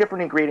the 3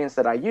 different ingredients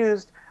that I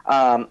used.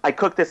 I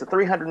cooked this at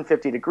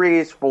 350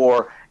 degrees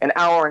for an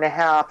hour and a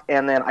half,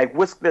 and then I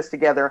whisked this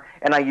together,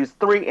 and I used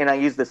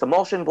this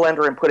emulsion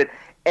blender and put it,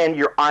 and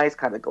your eyes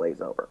kind of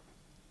glaze over.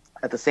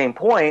 At the same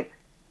point,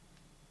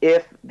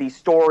 if the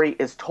story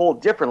is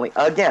told differently,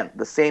 again,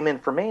 the same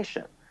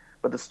information,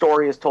 but the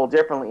story is told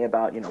differently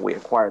about, we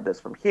acquired this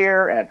from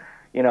here, and,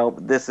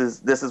 this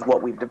is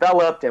what we've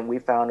developed, and we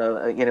found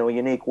a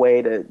unique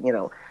way to,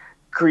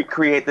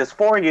 create this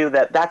for you,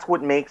 that's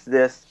what makes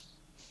this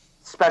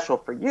special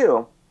for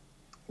you,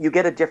 you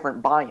get a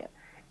different buy-in.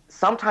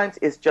 Sometimes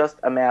it's just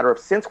a matter of,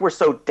 since we're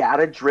so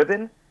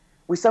data-driven,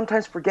 we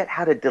sometimes forget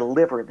how to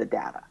deliver the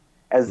data,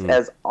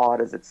 as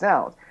odd as it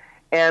sounds.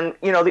 And,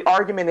 the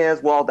argument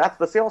is, well, that's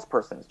the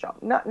salesperson's job.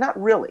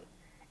 Not really.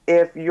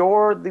 If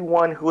you're the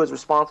one who is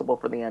responsible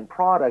for the end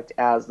product,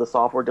 as the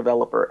software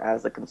developer,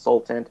 as a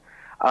consultant,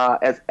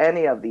 as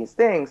any of these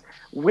things,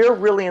 we're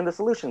really in the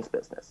solutions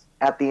business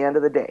at the end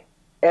of the day.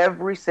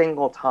 Every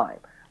single time,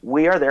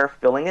 we are there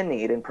filling a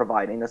need and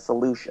providing a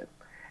solution.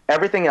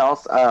 Everything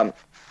else,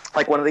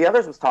 like one of the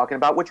others was talking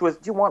about, which was,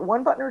 do you want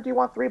one button or do you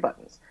want 3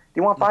 buttons? Do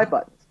you want 5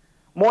 buttons?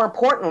 More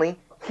importantly,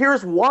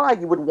 here's why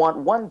you would want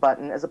 1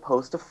 button as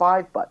opposed to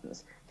 5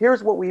 buttons.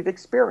 Here's what we've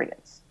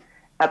experienced.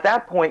 At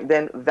that point,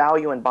 then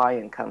value and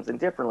buy-in comes in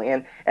differently.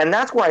 And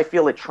that's where I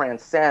feel it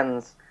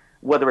transcends,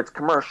 whether it's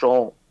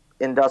commercial,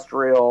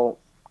 industrial,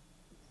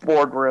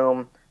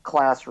 boardroom,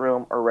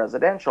 classroom, or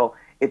residential.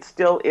 It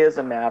still is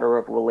a matter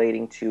of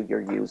relating to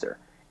your user.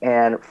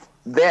 And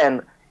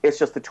then it's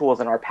just the tools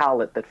in our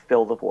palette that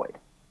fill the void.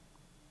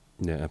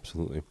 Yeah,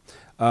 absolutely.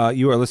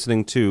 You are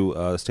listening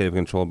to State of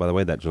Control, by the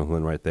way. That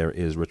gentleman right there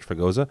is Rich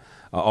Fregosa.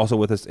 Also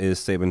with us is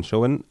Sabin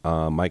Schoen,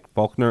 Mike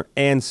Faulkner,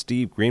 and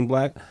Steve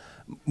Greenblatt.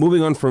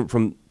 Moving on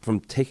from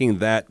taking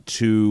that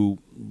to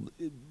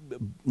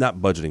not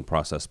budgeting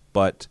process,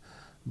 but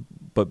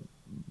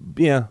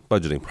yeah,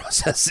 budgeting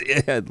process.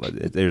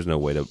 There's no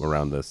way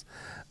around this.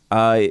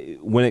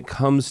 When it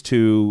comes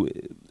to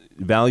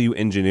value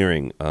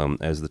engineering,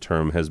 as the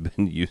term has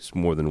been used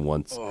more than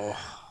once,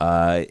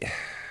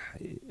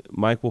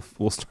 Mike,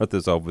 we'll start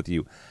this off with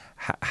you.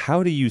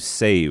 How do you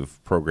save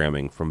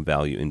programming from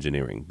value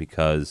engineering?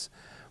 Because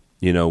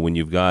when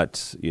you've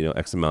got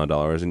X amount of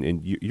dollars,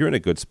 and you're in a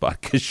good spot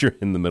because you're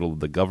in the middle of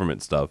the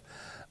government stuff,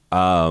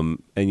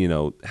 and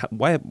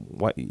why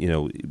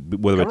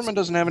whether government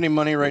doesn't have any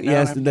money right now.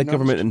 Yes, that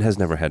government has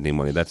never had any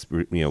money. That's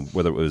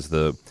whether it was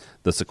the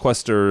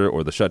sequester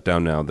or the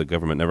shutdown. Now the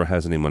government never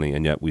has any money,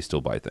 and yet we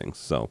still buy things.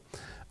 So,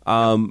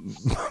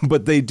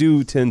 but they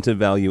do tend to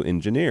value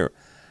engineer.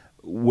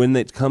 When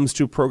it comes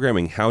to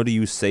programming, how do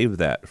you save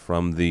that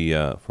from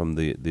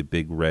the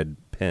big red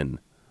pen?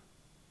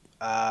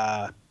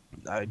 I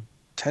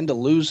tend to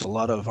lose a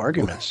lot of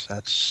arguments.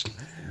 That's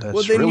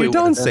well, then really you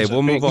don't say.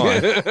 We'll move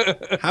on.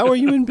 How are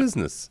you in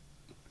business?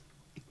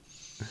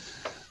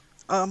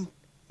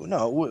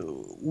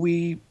 No,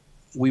 we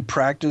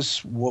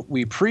practice what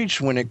we preach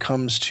when it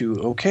comes to,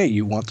 okay,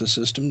 you want the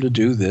system to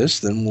do this,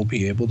 then we'll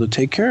be able to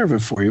take care of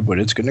it for you, but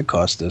it's going to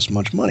cost this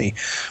much money.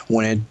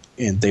 When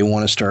they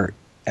want to start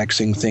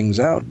Xing things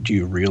out, do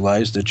you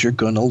realize that you're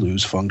going to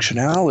lose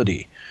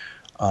functionality?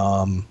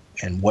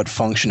 And what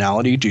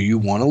functionality do you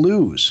want to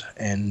lose?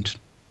 And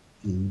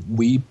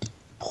we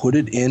put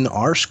it in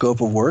our scope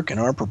of work, in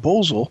our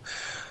proposal.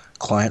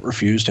 Client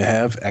refused to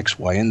have X,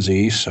 Y, and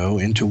Z, so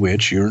into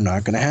which you're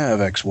not going to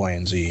have X, Y,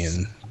 and Z.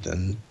 And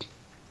then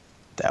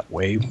that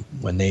way,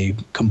 when they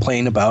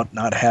complain about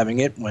not having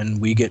it, when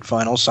we get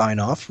final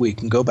sign-off, we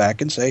can go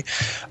back and say,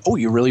 oh,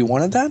 you really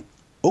wanted that?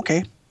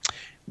 Okay,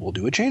 we'll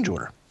do a change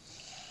order.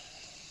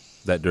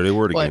 That dirty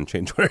word again,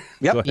 change order.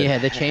 Yep. Yeah,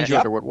 the change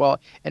order word. Well,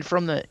 and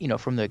from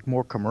the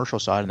more commercial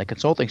side and the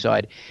consulting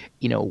side,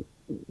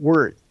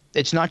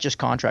 it's not just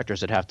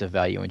contractors that have to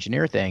value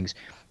engineer things.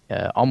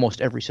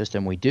 Almost every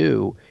system we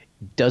do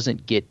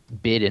doesn't get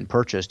bid and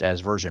purchased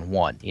as version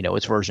 1.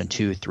 It's version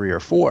 2, 3, or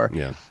 4.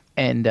 Yeah.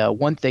 And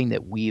one thing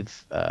that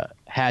we've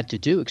had to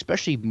do,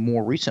 especially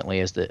more recently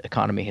as the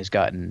economy has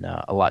gotten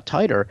a lot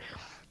tighter,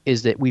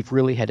 is that we've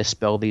really had to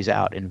spell these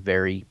out in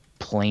very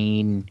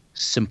plain,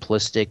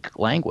 simplistic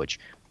language.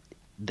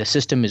 The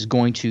system is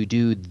going to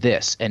do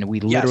this, and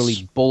we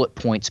literally bullet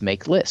points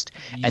make list.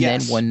 And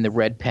then when the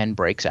red pen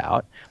breaks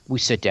out, we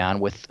sit down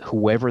with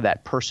whoever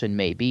that person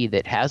may be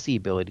that has the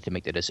ability to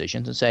make the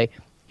decisions and say,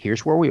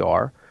 here's where we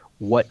are.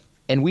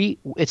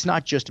 It's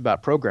not just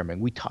about programming.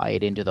 We tie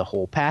it into the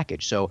whole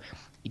package. So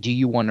do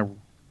you want to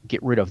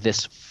get rid of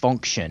this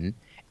function?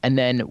 And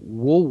then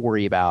we'll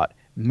worry about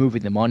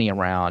moving the money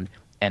around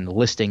and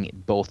listing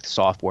both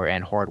software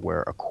and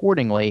hardware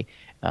accordingly.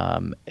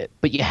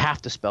 But you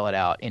have to spell it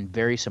out in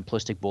very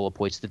simplistic bullet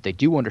points that they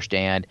do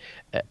understand,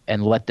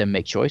 and let them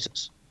make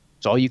choices.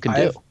 It's all you can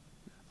do.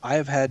 I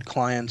have had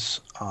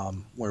clients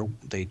where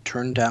they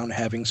turned down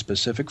having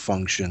specific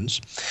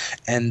functions,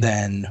 and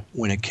then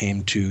when it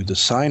came to the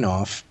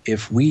sign-off,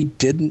 if we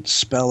didn't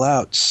spell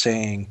out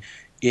saying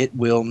it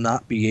will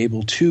not be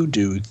able to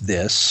do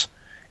this,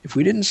 if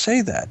we didn't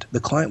say that, the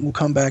client will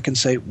come back and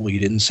say, well,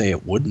 you didn't say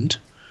it wouldn't.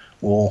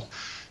 Well,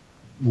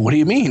 what do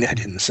you mean I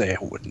didn't say I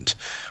wouldn't?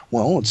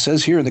 Well, it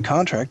says here in the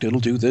contract it'll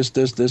do this,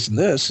 this, this, and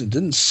this. It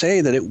didn't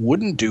say that it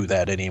wouldn't do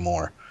that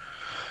anymore,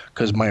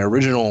 because my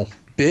original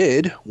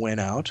bid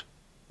went out.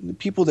 The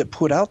people that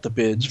put out the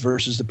bids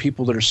versus the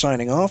people that are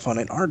signing off on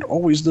it aren't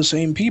always the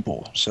same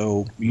people.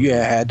 So you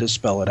had to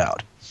spell it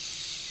out.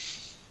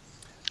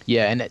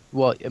 Yeah, and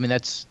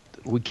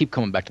we keep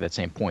coming back to that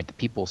same point.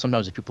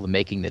 Sometimes the people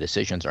making the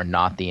decisions are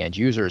not the end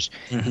users,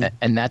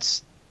 and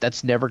that's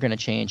never going to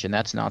change, and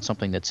that's not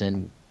something that's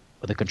in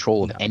the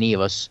control of any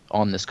of us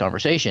on this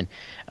conversation.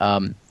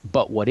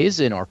 But what is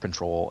in our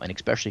control, and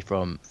especially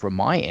from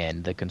my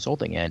end, the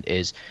consulting end,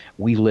 is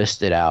we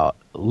list it out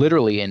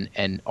literally,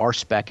 and our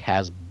spec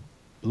has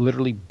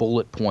literally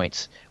bullet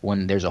points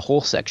when there's a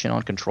whole section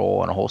on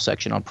control and a whole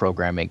section on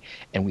programming,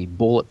 and we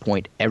bullet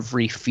point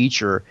every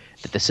feature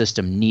that the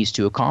system needs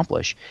to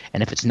accomplish.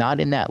 And if it's not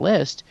in that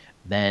list,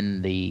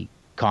 then the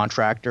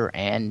contractor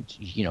and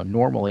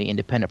normally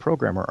independent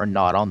programmer are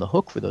not on the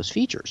hook for those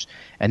features,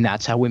 and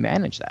that's how we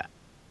manage that.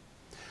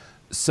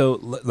 So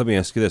let me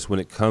ask you this: when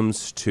it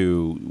comes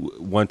to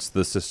once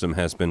the system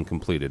has been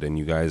completed and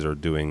you guys are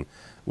doing,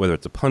 whether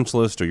it's a punch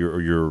list or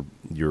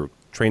you're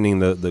training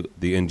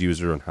the end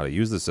user on how to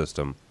use the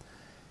system,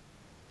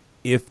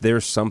 if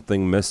there's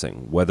something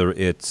missing, whether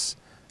it's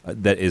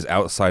that is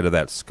outside of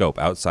that scope,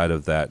 outside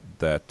of that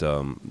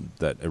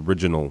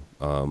original,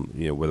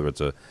 whether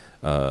it's a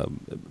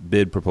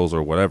bid proposal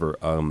or whatever,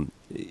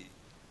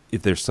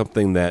 if there's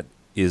something that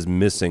is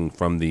missing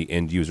from the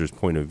end user's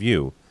point of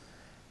view,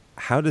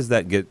 how does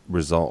that get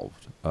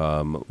resolved?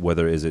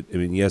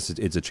 Yes,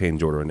 it's a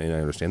change order, and I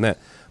understand that.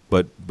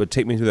 But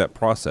take me through that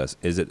process.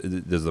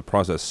 Does the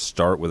process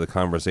start with a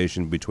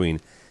conversation between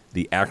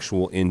the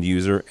actual end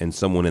user and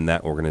someone in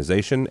that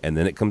organization, and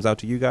then it comes out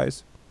to you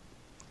guys?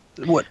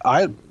 Go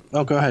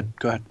ahead.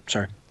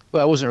 Sorry.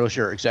 Well, I wasn't really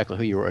sure exactly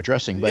who you were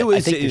addressing, but it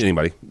was I think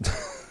anybody.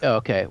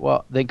 Okay.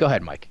 Well, then go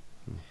ahead, Mike.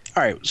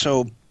 All right.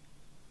 So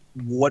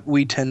what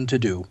we tend to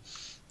do,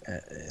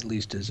 at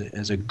least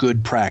as a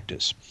good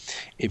practice,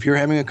 if you're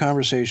having a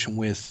conversation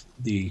with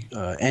the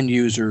end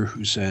user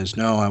who says,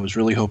 no, I was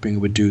really hoping it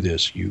would do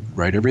this, you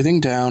write everything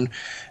down,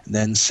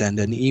 then send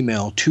an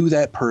email to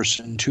that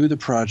person, to the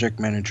project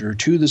manager,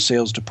 to the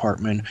sales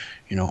department,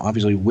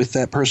 obviously with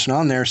that person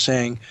on there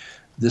saying,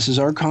 this is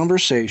our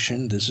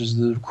conversation, this is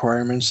the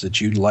requirements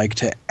that you'd like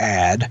to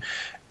add,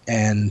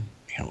 and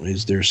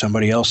is there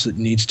somebody else that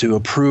needs to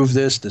approve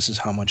this? This is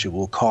how much it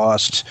will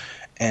cost.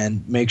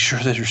 And make sure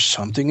that there's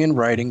something in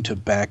writing to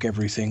back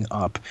everything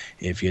up.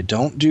 If you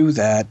don't do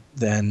that,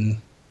 then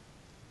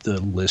the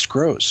list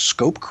grows.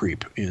 Scope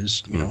creep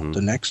is,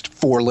 the next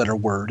 4-letter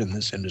word in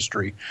this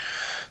industry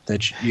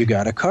that you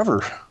got to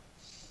cover.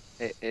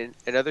 And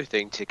another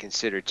thing to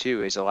consider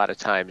too is a lot of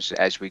times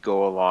as we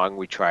go along,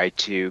 we try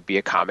to be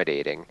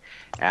accommodating.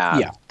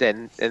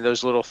 Then and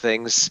those little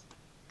things,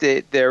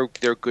 they're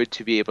good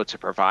to be able to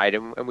provide,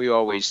 and we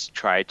always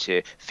try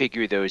to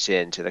figure those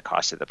into the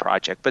cost of the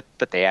project,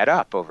 but they add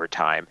up over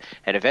time,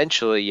 and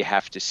eventually you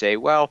have to say,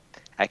 well,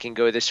 I can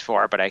go this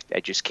far, but I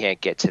just can't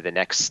get to the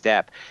next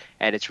step,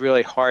 and it's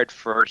really hard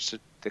for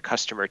the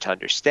customer to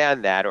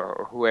understand that,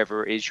 or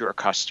whoever is your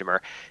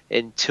customer,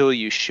 until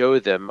you show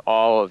them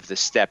all of the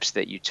steps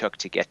that you took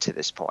to get to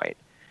this point.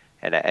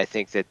 And I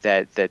think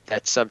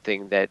that's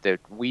something that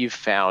we've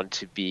found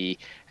to be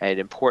an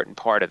important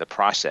part of the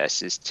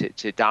process, is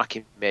to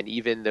document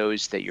even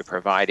those that you're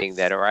providing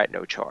that are at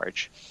no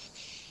charge.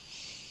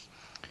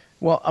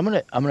 Well, I'm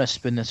gonna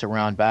spin this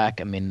around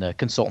back. I mean, the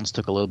consultants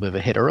took a little bit of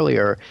a hit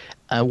earlier.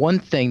 One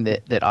thing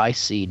that I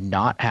see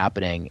not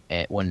happening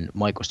when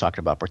Mike was talking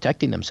about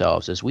protecting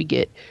themselves is we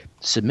get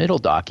submittal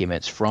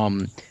documents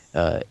from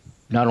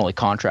not only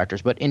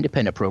contractors but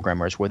independent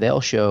programmers where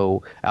they'll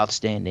show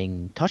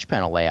outstanding touch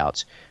panel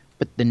layouts,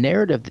 but the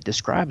narrative that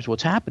describes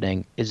what's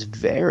happening is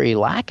very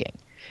lacking.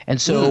 And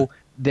so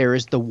there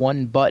is the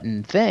one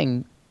button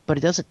thing, but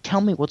it doesn't tell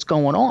me what's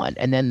going on.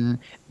 And then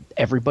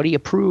everybody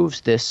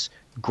approves this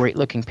great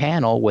looking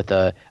panel with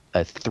a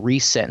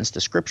 3-sentence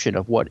description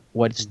of what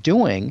it's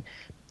doing,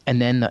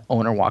 and then the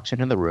owner walks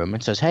into the room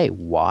and says, hey,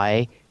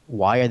 why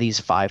are these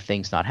 5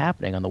 things not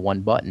happening on the one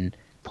button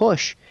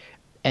push?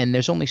 And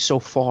there's only so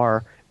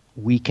far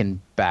we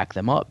can back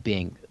them up,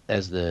 being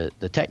as the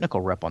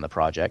technical rep on the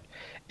project.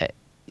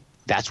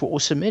 That's what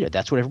was submitted.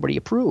 That's what everybody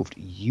approved.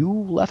 You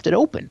left it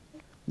open.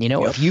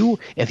 Yep.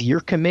 If you're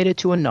committed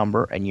to a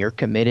number and you're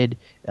committed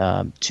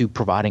to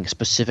providing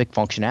specific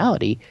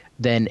functionality,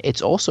 then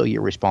it's also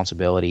your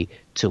responsibility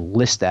to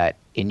list that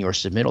in your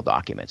submittal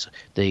documents.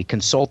 The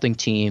consulting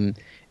team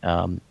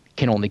can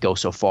only go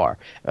so far.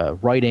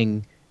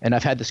 Writing, and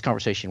I've had this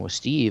conversation with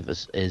Steve,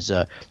 is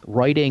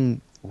writing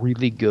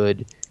really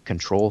good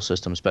control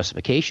system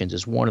specifications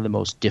is one of the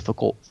most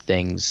difficult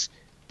things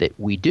that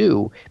we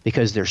do,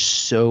 because they're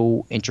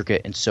so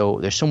intricate and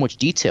there's so much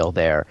detail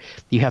there.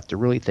 You have to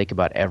really think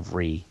about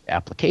every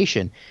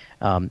application.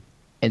 And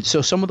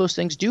so some of those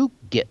things do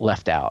get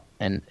left out,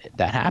 and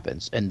that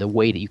happens. And the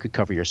way that you could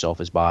cover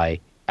yourself is by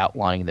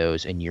outlining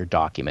those in your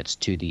documents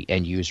to the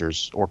end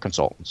users or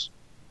consultants.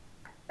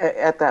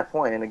 At that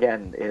point, and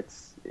again,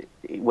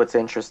 what's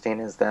interesting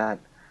is that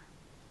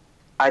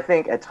I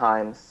think at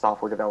times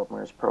software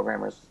developers,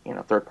 programmers,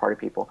 third-party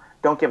people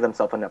don't give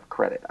themselves enough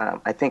credit.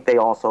 I think they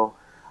also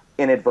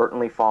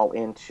inadvertently fall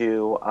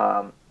into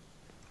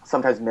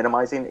sometimes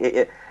minimizing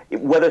it,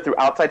 whether through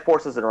outside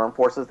forces or their own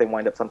forces. They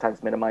wind up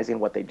sometimes minimizing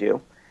what they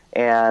do.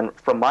 And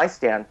from my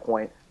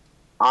standpoint,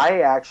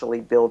 I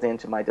actually build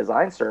into my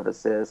design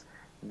services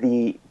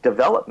the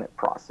development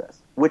process,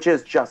 which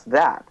is just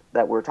that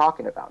we're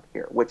talking about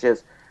here, which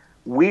is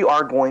we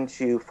are going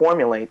to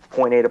formulate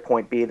point A to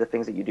point B, the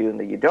things that you do and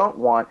that you don't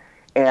want,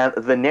 and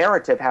the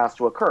narrative has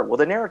to occur. Well,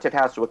 the narrative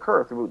has to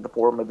occur through the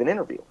form of an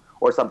interview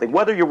or something,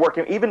 whether you're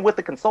working even with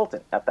the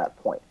consultant at that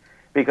point,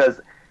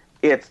 because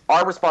it's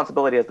our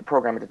responsibility as the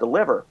programmer to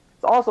deliver.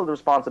 It's also the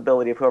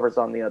responsibility of whoever's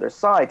on the other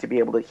side to be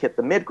able to hit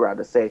the mid-ground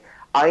to say,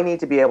 I need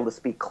to be able to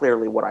speak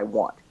clearly what I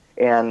want,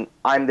 and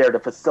I'm there to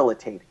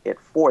facilitate it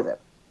for them.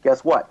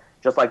 Guess what?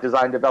 Just like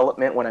design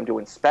development, when I'm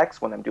doing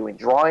specs, when I'm doing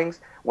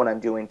drawings, when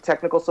I'm doing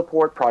technical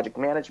support, project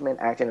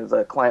management, acting as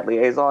a client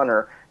liaison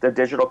or their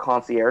digital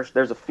concierge,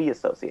 there's a fee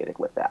associated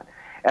with that.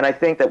 And I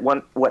think that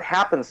what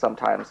happens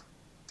sometimes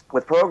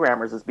with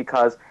programmers is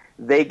because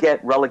they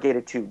get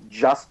relegated to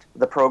just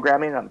the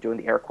programming, I'm doing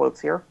the air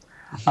quotes here,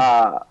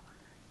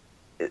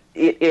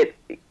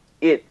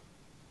 it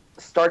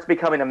starts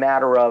becoming a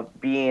matter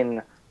of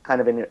being kind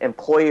of an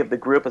employee of the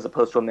group as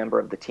opposed to a member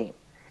of the team.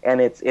 And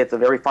it's a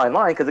very fine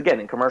line because, again,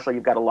 in commercial,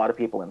 you've got a lot of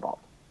people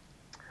involved.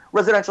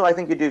 Residential, I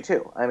think you do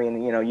too. I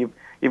mean,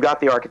 you've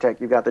got the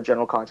architect, you've got the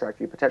general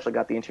contractor, you've potentially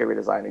got the interior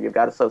designer, you've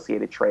got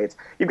associated trades,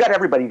 you've got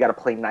everybody you got to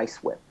play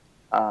nice with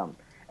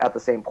at the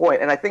same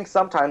point. And I think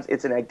sometimes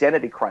it's an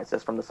identity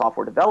crisis from the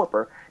software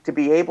developer to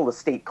be able to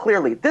state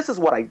clearly, this is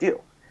what I do,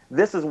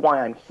 this is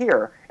why I'm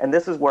here, and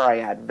this is where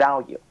I add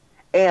value.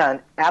 And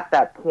at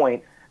that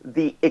point,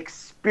 the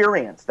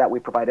experience that we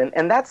provide,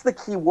 and that's the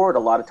key word a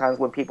lot of times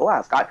when people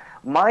ask.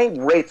 My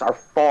rates are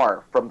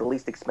far from the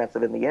least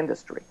expensive in the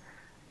industry.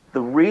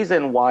 The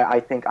reason why I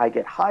think I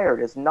get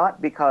hired is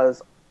not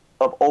because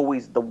of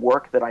always the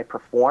work that I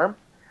perform,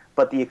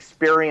 but the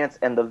experience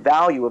and the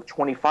value of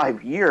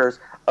 25 years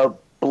of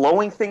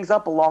blowing things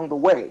up along the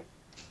way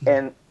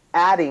and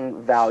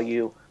adding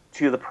value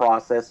to the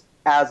process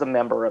as a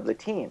member of the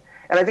team.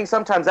 And I think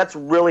sometimes that's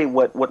really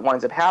what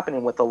winds up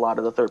happening with a lot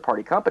of the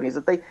third-party companies,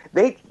 that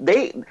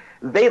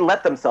they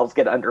let themselves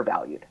get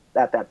undervalued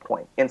at that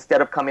point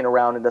instead of coming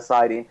around and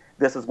deciding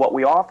this is what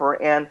we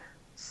offer. And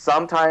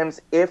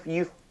sometimes if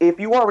you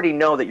already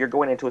know that you're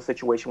going into a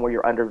situation where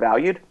you're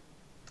undervalued,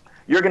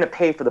 you're going to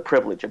pay for the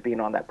privilege of being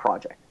on that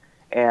project.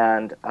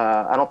 And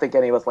I don't think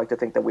any of us like to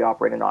think that we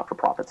operate in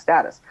not-for-profit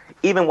status,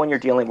 even when you're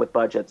dealing with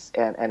budgets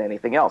and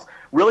anything else.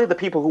 Really, the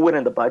people who win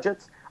in the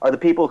budgets are the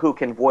people who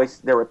can voice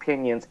their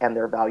opinions and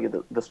their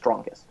value the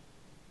strongest.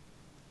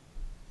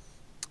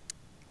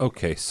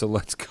 Okay, so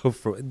let's go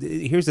for.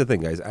 Here's the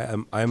thing, guys.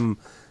 I'm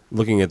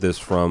looking at this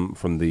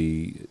from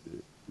the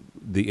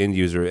end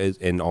user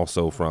and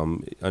also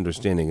from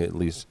understanding, at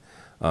least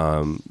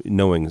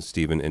knowing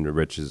Stephen and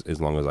Rich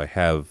as long as I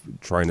have,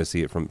 trying to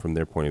see it from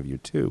their point of view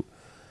too.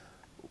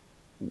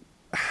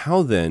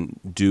 How then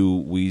do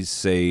we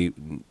say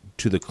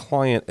to the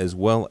client as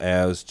well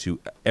as to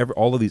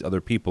all of these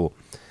other people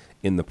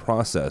in the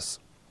process,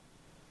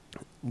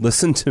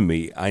 listen to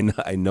me, I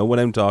know what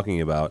I'm talking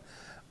about.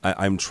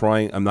 I'm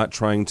not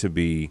trying to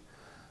be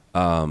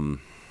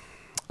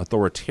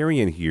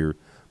authoritarian here,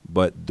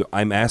 but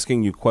I'm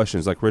asking you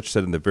questions like Rich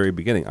said in the very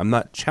beginning. I'm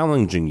not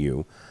challenging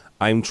you.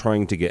 I'm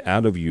trying to get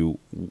out of you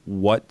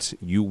what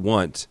you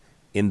want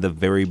in the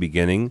very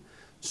beginning,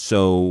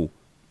 so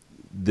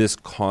this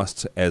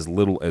costs as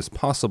little as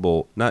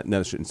possible. Not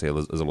I shouldn't say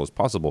as little as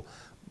possible,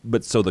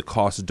 but so the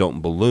costs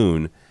don't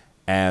balloon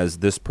as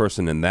this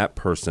person and that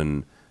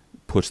person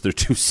puts their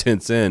 2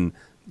 cents in,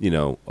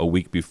 a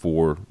week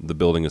before the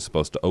building is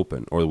supposed to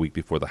open or the week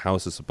before the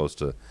house is supposed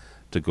to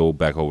go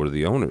back over to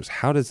the owners.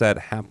 How does that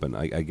happen?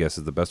 I guess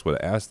is the best way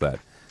to ask that.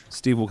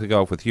 Steve, we'll kick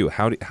off with you.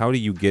 How do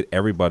you get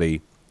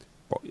everybody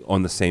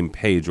on the same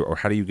page, or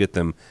how do you get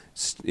them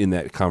in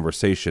that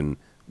conversation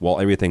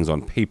while everything's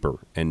on paper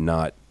and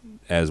not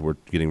as we're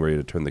getting ready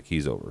to turn the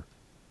keys over?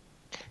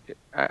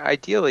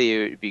 Ideally,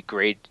 it would be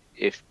great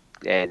if,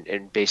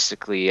 and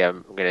basically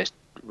I'm going to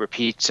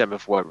repeat some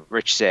of what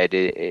Rich said,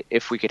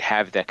 if we could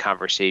have that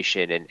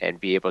conversation and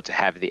be able to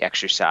have the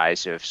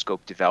exercise of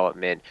scope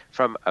development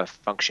from a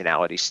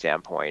functionality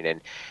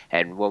standpoint.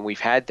 And when we've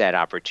had that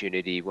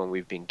opportunity, when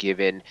we've been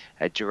given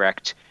a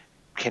direct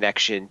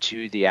connection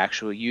to the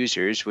actual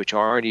users, which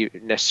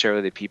aren't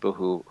necessarily the people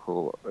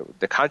who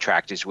the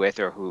contract is with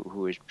or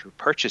who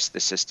purchased the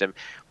system,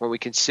 when we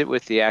can sit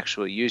with the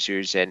actual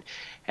users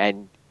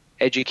and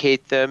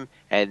educate them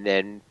and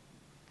then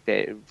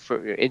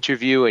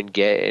interview and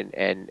get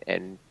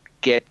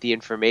the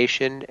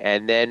information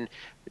and then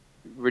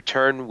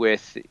return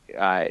with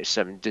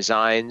some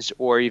designs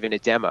or even a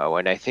demo.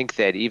 And I think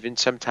that even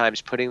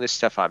sometimes putting this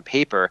stuff on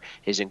paper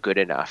isn't good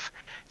enough.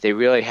 They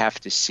really have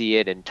to see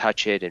it and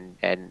touch it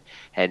and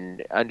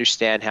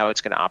understand how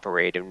it's going to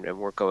operate. And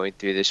we're going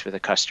through this with a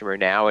customer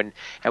now. And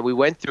we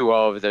went through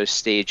all of those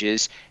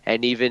stages.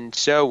 And even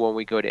so, when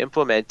we go to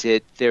implement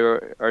it,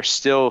 there are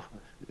still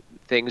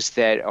things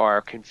that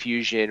are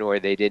confusion or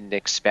they didn't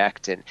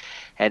expect. And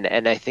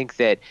I think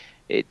that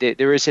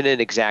there isn't an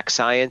exact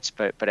science,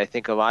 but I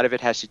think a lot of it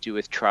has to do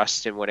with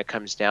trust. And when it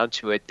comes down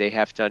to it, they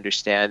have to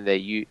understand that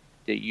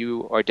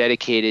you are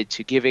dedicated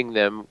to giving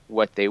them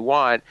what they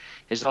want,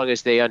 as long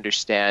as they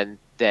understand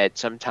that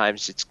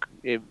sometimes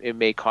it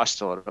may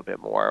cost a little bit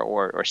more,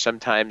 or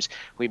sometimes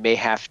we may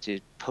have to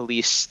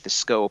police the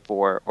scope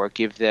or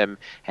give them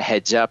a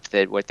heads up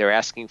that what they're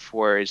asking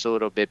for is a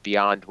little bit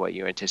beyond what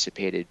you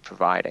anticipated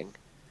providing.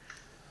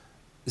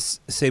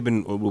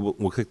 Sabin,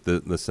 we'll kick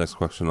this next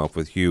question off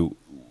with you.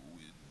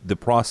 The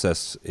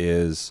process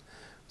is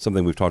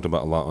something we've talked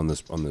about a lot on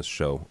this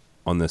show,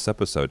 on this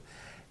episode.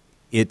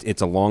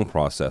 It's a long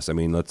process. I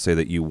mean, let's say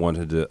that you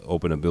wanted to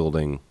open a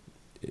building,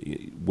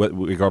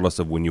 regardless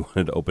of when you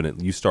wanted to open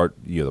it. You start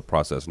the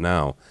process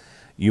now.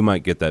 You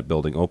might get that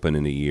building open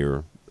in a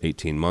year,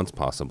 18 months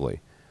possibly.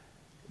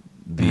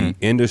 The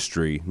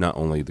industry, not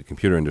only the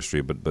computer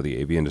industry, but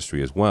the AV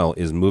industry as well,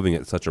 is moving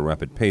at such a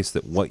rapid pace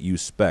that what you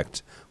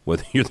spec,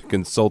 whether you're the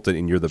consultant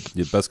and you're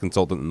the best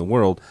consultant in the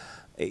world,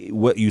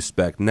 what you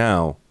spec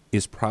now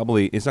is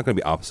probably, it's not going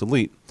to be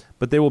obsolete,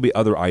 but there will be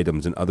other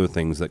items and other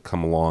things that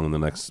come along in the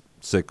next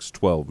 6,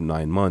 12,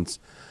 9 months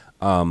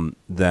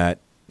that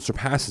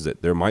surpasses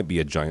it. There might be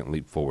a giant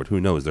leap forward. Who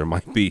knows? There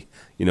might be,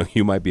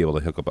 you might be able to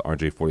hook up an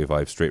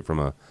RJ45 straight from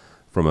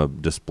a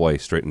display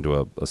straight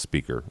into a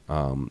speaker,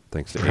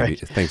 thanks to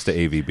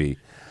AVB.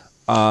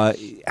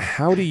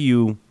 How do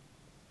you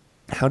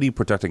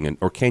protect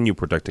against, or can you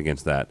protect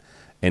against that?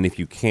 And if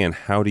you can,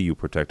 how do you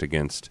protect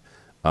against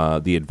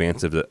the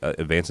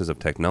advances of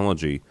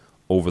technology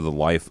over the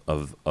life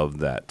of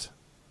that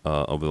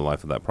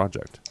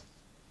project?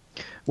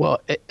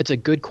 Well, it's a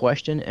good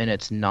question, and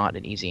it's not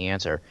an easy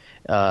answer.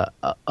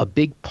 A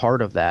big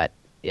part of that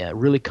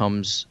really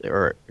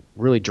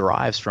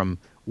derives from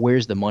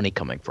where's the money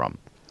coming from,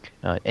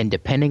 and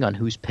depending on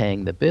who's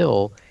paying the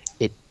bill,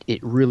 it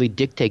really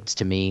dictates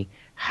to me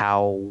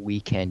how we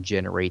can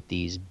generate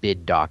these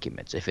bid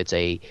documents. If it's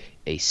a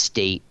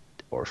state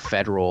or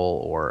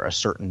federal or a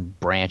certain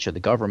branch of the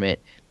government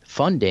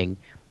funding,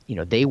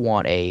 they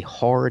want a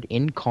hard,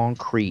 in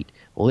concrete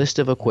list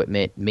of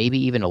equipment, maybe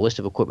even a list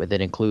of equipment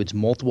that includes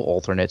multiple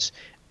alternates.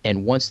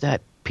 And once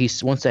that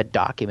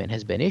document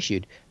has been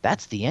issued,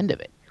 that's the end of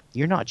it.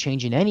 You're not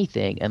changing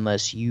anything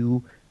unless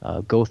you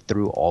go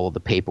through all of the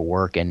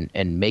paperwork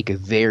and make a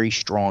very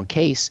strong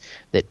case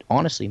that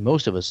honestly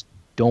most of us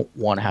don't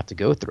want to have to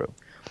go through.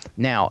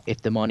 Now, if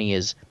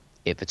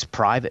it's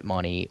private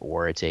money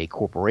or it's a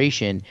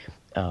corporation,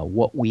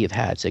 what we have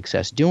had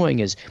success doing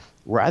is,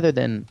 rather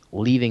than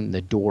leaving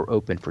the door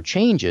open for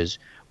changes,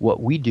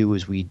 what we do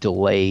is we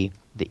delay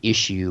the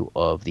issue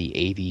of the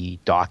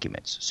AV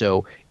documents.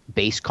 So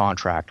base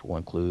contract will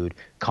include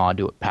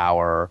conduit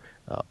power,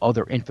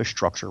 other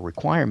infrastructure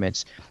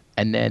requirements,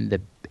 and then the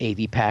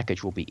AV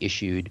package will be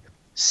issued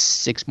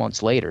 6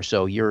 months later.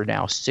 So you're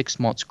now 6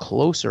 months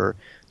closer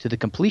to the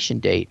completion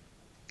date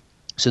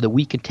so that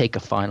we can take a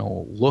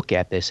final look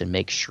at this and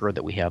make sure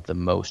that we have the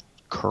most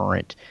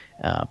current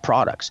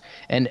products.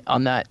 And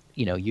on that,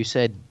 you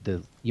said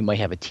you might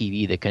have a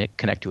TV that can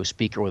connect to a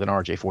speaker with an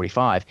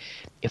RJ45.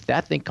 If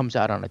that thing comes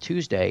out on a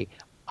Tuesday,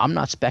 I'm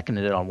not speccing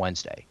it on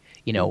Wednesday.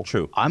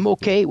 True. I'm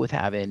okay with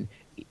having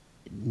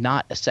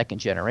not a second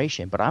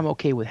generation, but I'm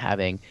okay with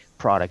having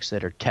products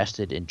that are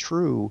tested and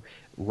true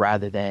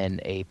rather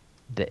than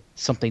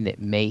something that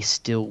may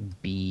still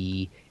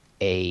be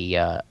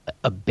a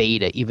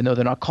beta, even though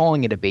they're not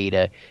calling it a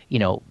beta.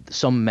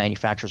 Some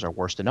manufacturers are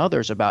worse than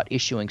others about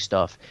issuing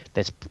stuff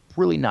that's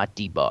really not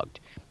debugged.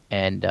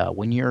 And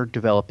when you're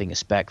developing a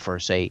spec for,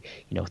 say,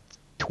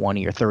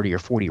 20 or 30 or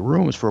 40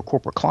 rooms for a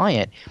corporate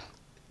client,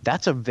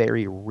 that's a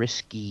very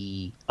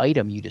risky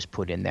item you just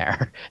put in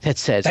there that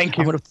says, I'm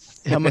going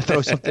to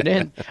throw something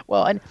in.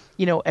 Well, and,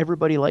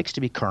 everybody likes to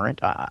be current.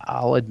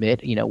 I'll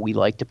admit, we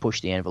like to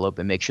push the envelope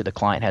and make sure the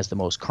client has the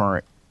most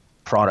current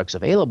products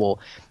available.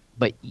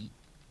 But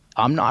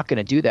I'm not going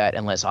to do that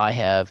unless I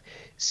have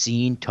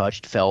seen,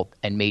 touched, felt,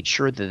 and made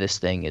sure that this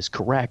thing is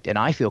correct and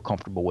I feel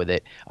comfortable with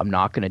it. I'm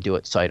not going to do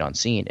it sight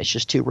unseen. It's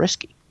just too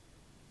risky.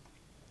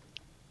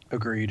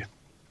 Agreed.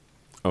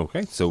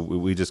 Okay, so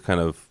we just kind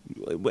of,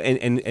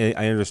 and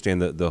I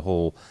understand the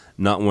whole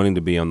not wanting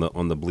to be on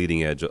the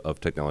bleeding edge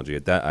of technology.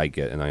 That I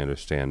get and I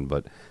understand,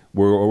 but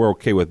we're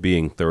okay with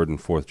being third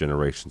and fourth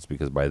generations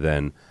because by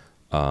then,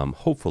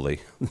 hopefully,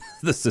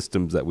 the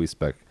systems that we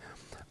spec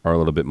are a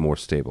little bit more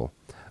stable.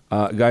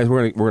 Guys,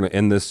 we're gonna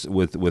end this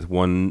with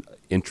one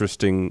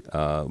interesting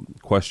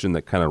question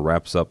that kind of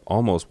wraps up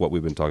almost what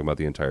we've been talking about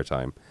the entire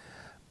time.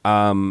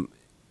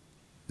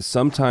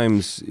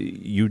 Sometimes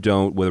you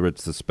don't, whether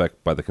it's the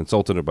spec by the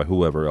consultant or by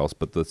whoever else,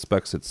 but the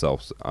specs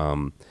itself,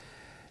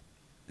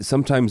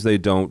 sometimes they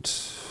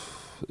don't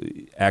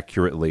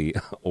accurately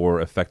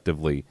or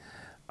effectively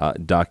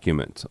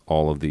document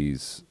all of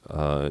these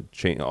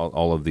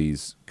all of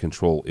these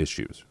control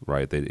issues,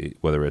 right?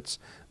 Whether it's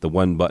the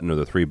one button or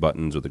the three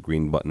buttons or the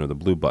green button or the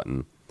blue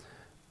button.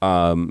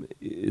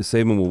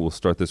 Sabin, we'll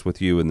start this with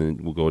you, and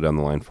then we'll go down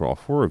the line for all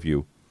four of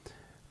you.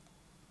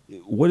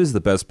 What is the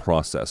best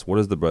process? What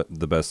is the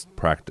best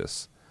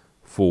practice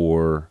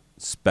for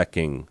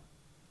speccing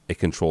a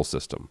control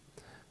system?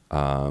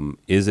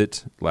 Is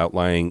it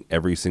outlining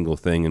every single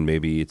thing, and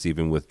maybe it's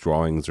even with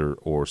drawings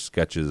or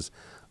sketches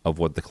of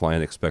what the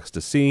client expects to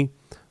see?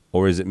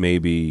 Or is it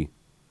maybe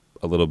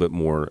a little bit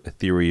more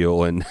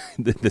ethereal and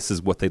this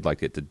is what they'd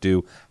like it to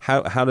do.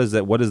 How does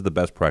that? What is the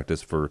best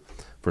practice for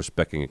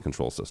speccing a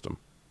control system?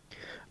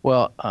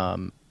 Well,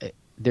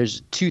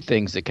 there's two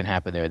things that can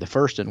happen there. The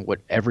first, and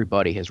what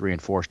everybody has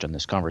reinforced in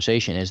this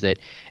conversation, is that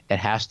it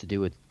has to do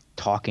with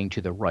talking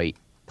to the right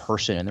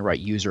person and the right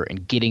user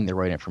and getting the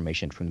right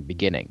information from the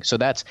beginning. So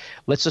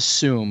let's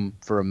assume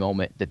for a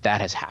moment that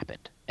has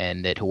happened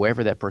and that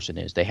whoever that person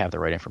is, they have the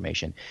right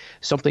information.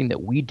 Something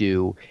that we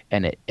do,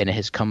 and it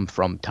has come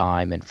from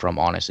time and from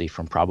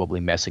probably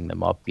messing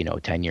them up,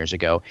 10 years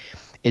ago,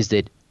 is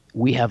that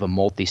we have a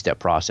multi-step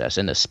process.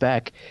 In the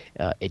spec,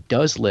 it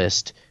does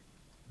list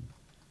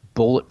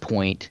bullet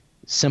point,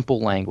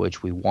 simple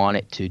language. We want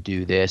it to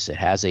do this. It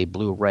has a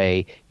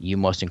Blu-ray. You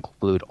must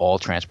include all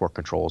transport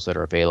controls that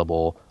are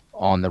available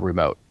on the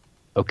remote.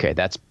 Okay,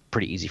 that's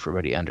pretty easy for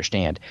everybody to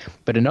understand.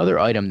 But another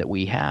item that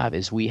we have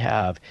is we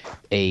have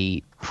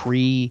a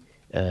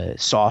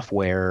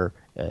pre-software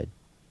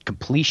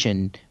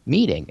completion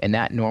meeting, and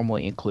that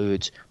normally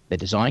includes the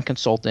design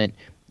consultant,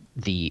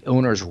 the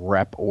owner's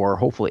rep, or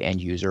hopefully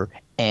end user,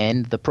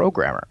 and the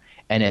programmer.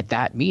 And at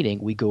that meeting,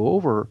 we go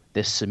over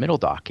this submittal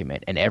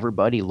document, and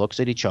everybody looks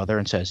at each other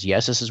and says,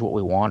 yes, this is what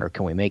we want, or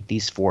can we make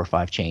these 4 or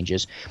 5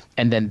 changes?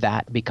 And then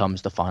that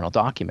becomes the final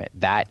document.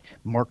 That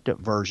marked up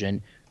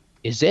version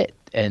is it.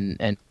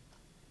 And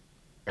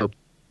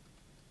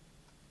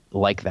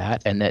like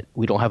that, and that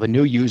we don't have a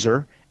new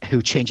user who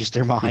changes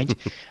their mind.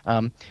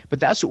 But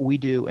that's what we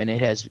do, and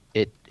it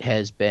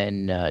has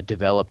been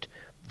developed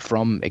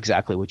from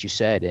exactly what you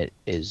said. It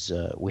is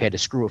we had to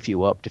screw a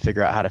few up to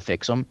figure out how to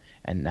fix them,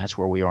 and that's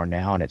where we are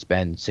now, and it's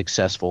been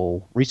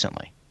successful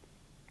recently.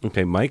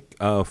 Okay, Mike,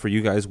 for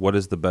you guys, what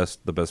is the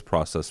best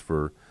process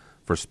for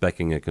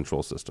speccing a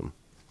control system?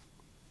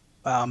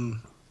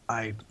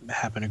 I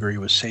happen to agree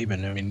with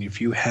Sabin. I mean, if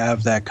you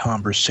have that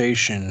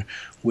conversation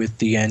with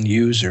the end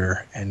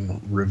user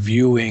and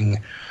reviewing,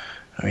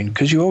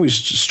 because you always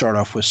start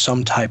off with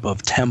some type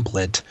of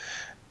template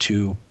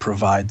to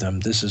provide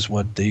them. This is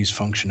what these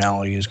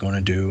functionality is going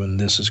to do, and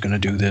this is going to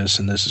do this,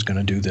 and this is going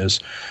to do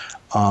this.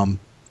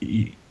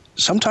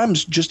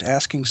 Sometimes just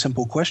asking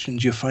simple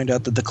questions, you find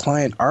out that the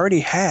client already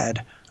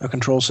had a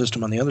control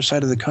system on the other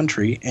side of the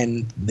country,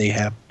 and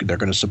they're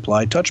going to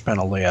supply touch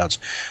panel layouts.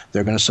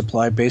 They're going to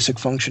supply basic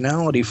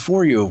functionality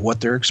for you of what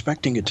they're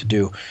expecting it to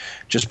do.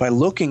 Just by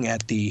looking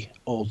at the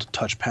old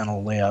touch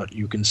panel layout,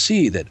 you can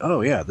see that,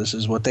 oh yeah, this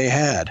is what they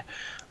had.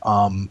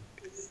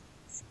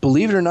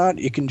 Believe it or not,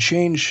 it can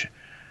change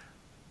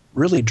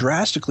really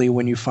drastically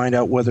when you find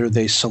out whether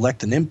they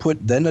select an input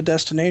then a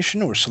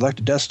destination, or select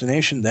a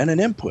destination then an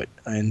input,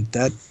 and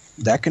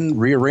that can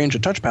rearrange a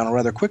touch panel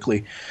rather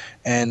quickly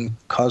and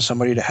cause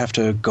somebody to have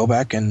to go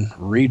back and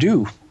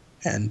redo.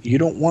 And you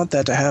don't want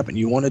that to happen.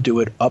 You want to do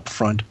it up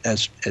front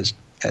as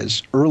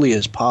early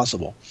as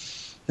possible.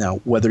 Now,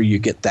 whether you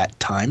get that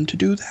time to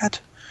do that,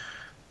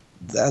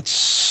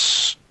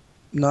 that's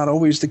not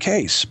always the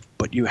case,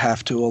 but you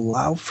have to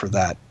allow for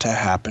that to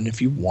happen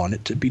if you want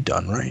it to be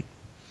done right.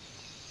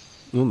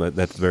 Well,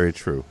 that's very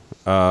true.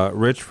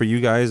 Rich, for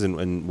you guys,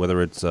 and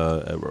whether it's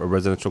a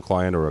residential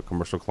client or a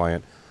commercial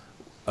client,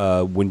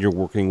 when you're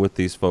working with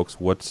these folks,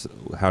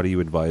 how do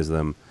you advise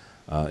them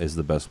is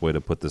the best way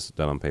to put this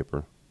down on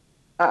paper?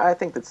 I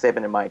think that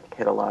Sabin and Mike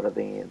hit a lot of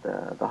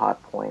the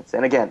hot points.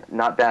 And again,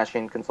 not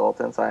bashing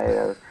consultants.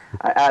 Sure.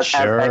 As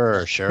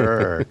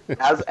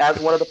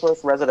one of the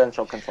first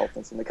residential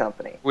consultants in the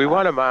company. We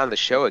want them on the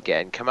show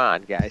again. Come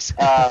on, guys.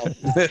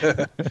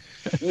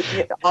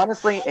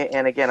 Honestly,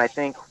 and again, I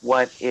think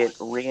what it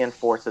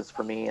reinforces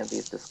for me in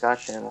these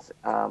discussions,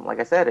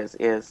 like I said,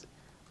 is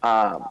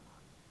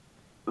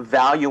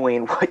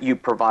valuing what you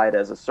provide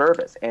as a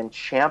service and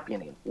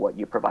championing what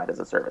you provide as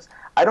a service.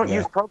 I don't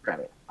use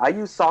programming. I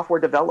use software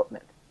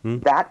development.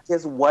 That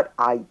is what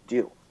I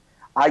do.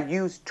 I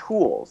use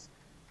tools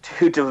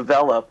to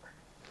develop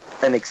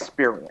an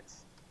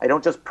experience. I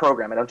don't just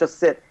program. I don't just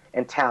sit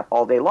and tap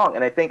all day long.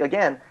 And I think,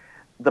 again,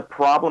 the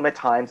problem at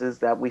times is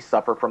that we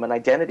suffer from an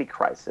identity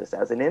crisis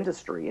as an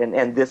industry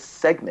and this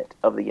segment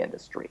of the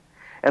industry.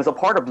 And so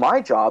part of my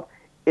job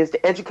is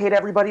to educate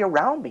everybody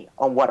around me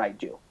on what I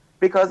do.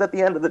 Because at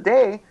the end of the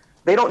day,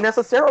 they don't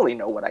necessarily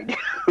know what I do.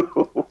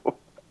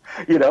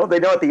 They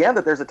know at the end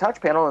that there's a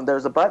touch panel and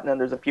there's a button and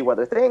there's a few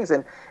other things.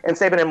 And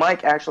Sabin and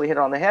Mike actually hit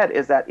it on the head,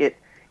 is that it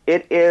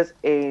is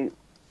a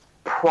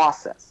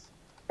process,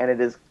 and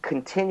it is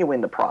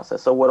continuing the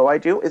process. So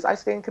what do? Is I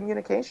stay in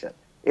communication.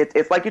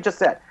 It's like you just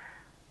said,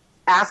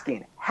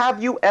 asking,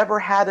 have you ever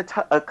had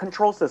a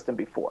control system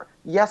before?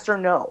 Yes or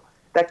no?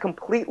 That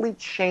completely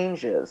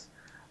changes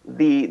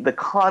the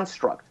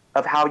construct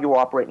of how you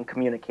operate and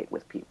communicate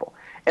with people.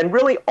 And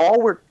really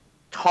all we're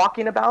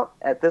talking about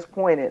at this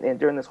point and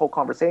during this whole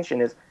conversation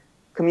is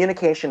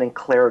communication and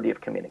clarity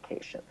of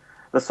communication.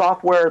 The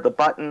software, the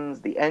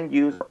buttons, the end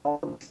user, all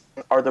of these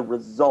things are the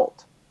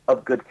result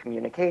of good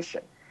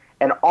communication.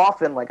 And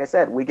often, like I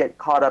said, we get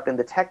caught up in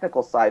the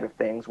technical side of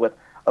things with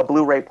a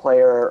Blu-ray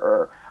player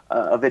or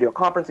a video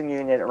conferencing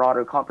unit or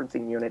audio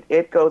conferencing unit.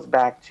 It goes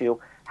back to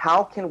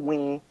how can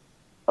we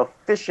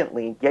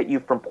efficiently get you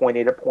from point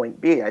A to point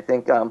B. I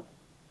think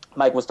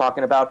Mike was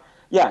talking about,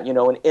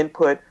 an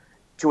input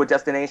to a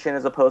destination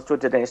as opposed to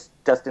a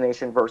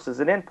destination versus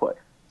an input.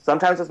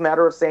 Sometimes it's a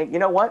matter of saying, you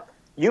know what,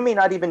 you may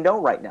not even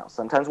know right now.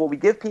 Sometimes what we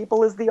give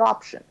people is the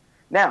option.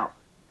 Now,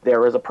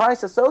 there is a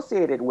price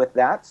associated with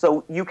that,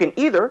 so you can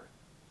either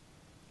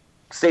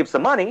save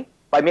some money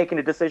by making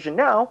a decision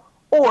now,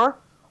 or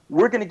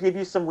we're going to give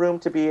you some room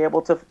to be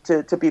able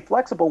to be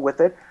flexible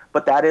with it,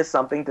 but that is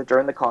something that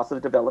during the cost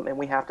of development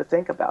we have to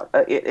think about.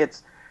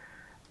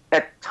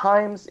 At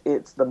times,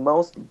 it's the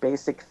most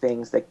basic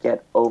things that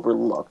get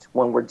overlooked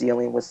when we're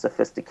dealing with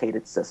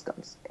sophisticated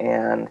systems.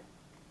 And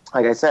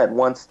like I said,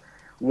 once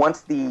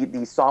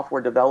the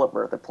software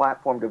developer, the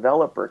platform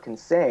developer can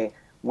say,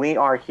 we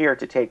are here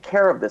to take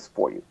care of this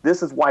for you,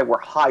 this is why we're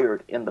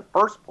hired in the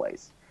first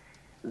place,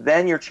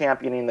 then you're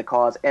championing the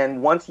cause.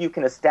 And once you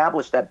can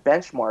establish that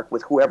benchmark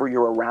with whoever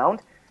you're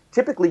around,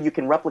 typically you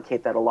can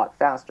replicate that a lot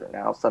faster.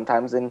 Now,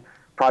 sometimes in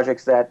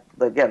projects that,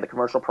 again, the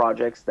commercial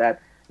projects that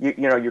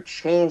you're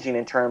changing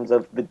in terms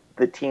of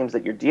the teams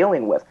that you're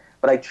dealing with.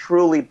 But I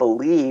truly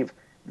believe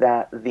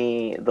that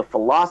the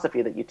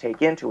philosophy that you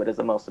take into it is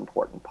the most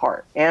important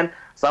part. And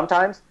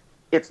sometimes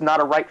it's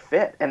not a right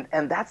fit.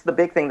 And that's the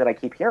big thing that I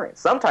keep hearing.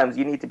 Sometimes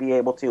you need to be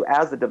able to,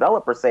 as the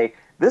developer, say,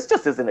 this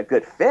just isn't a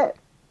good fit,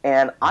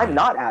 and I'm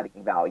not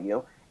adding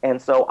value. And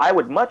so I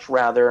would much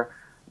rather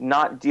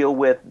not deal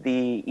with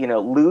the,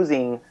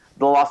 losing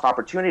the lost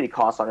opportunity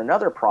costs on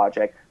another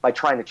project by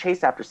trying to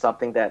chase after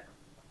something that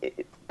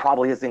it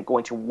probably isn't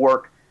going to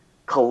work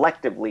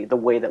collectively the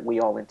way that we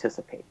all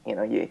anticipate.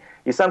 You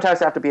sometimes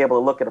have to be able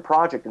to look at a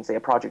project and say a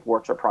project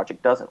works or a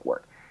project doesn't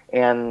work.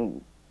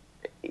 And,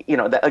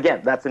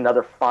 again, that's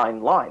another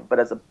fine line. But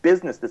as a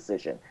business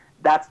decision,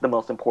 that's the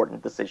most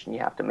important decision you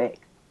have to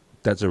make.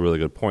 That's a really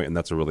good point, and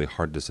that's a really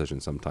hard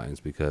decision sometimes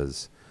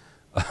because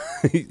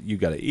you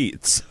got to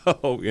eat.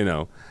 So, you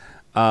got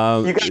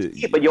to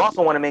eat, but you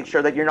also want to make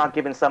sure that you're not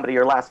giving somebody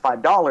your last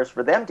 $5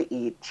 for them to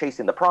eat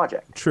chasing the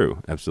project.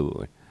 True,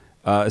 absolutely.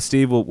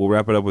 Steve, we'll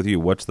wrap it up with you.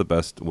 What's the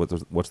best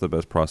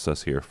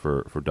process here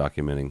for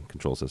documenting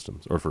control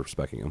systems or for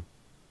speccing them?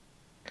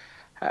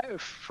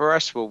 For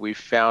us, what we've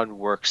found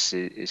works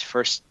is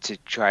first to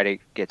try to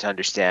get to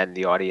understand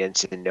the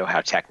audience and know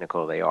how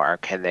technical they are.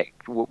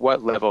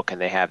 What level can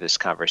they have this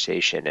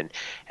conversation?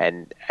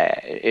 And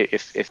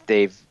if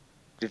they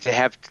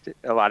have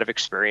a lot of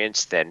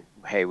experience, then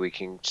hey, we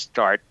can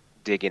start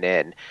digging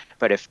in.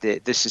 But if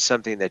this is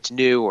something that's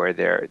new, or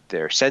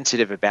they're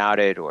sensitive about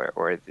it,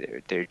 or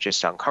they're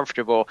just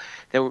uncomfortable,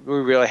 then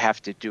we really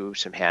have to do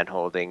some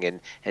hand-holding and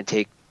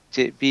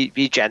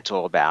be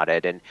gentle about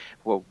it. And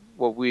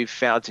what we've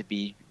found to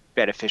be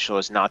beneficial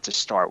is not to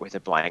start with a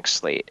blank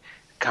slate.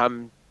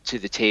 Come to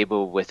the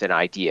table with an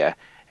idea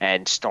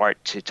and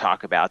start to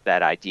talk about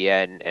that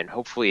idea, and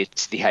hopefully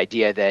it's the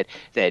idea that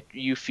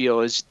you feel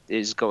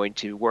is going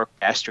to work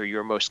best or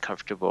you're most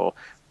comfortable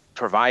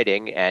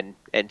providing, and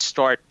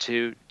start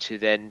to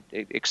then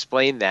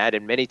explain that.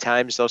 And many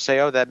times they'll say,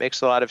 oh, that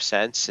makes a lot of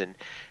sense, and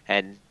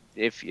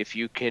if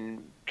you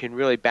can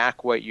really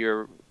back what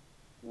you're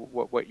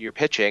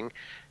pitching,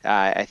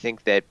 I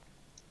think that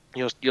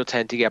you'll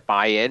tend to get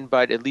buy-in,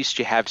 but at least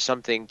you have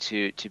something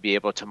to be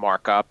able to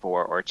mark up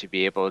or to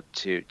be able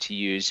to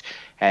use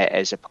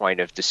as a point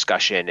of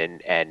discussion,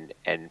 and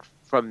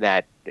from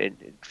that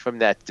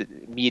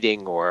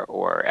meeting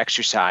or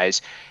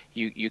exercise,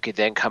 you could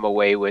then come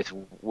away with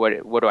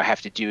what do I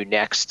have to do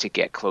next to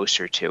get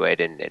closer to it,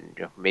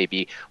 and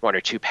maybe one or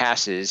two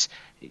passes,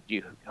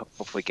 you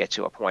hopefully get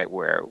to a point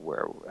where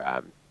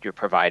you're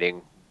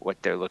providing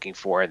what they're looking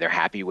for and they're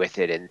happy with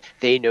it, and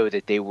they know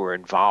that they were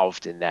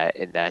involved in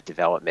that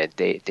development.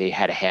 They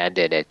had a hand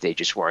in it. They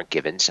just weren't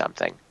given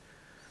something.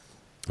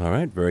 All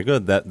right, very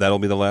good. That'll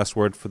be the last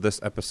word for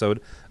this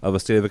episode of A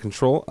State of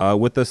Control.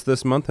 With us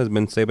this month has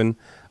been Sabin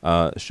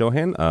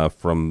Chauhan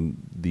from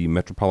the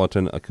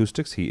Metropolitan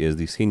Acoustics. He is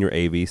the Senior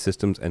AV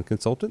Systems and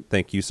Consultant.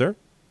 Thank you, sir.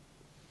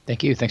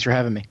 Thank you. Thanks for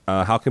having me.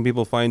 How can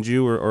people find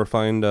you or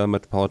find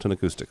Metropolitan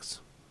Acoustics?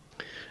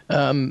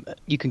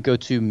 You can go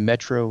to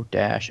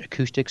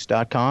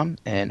metro-acoustics.com,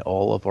 and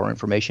all of our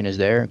information is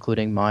there,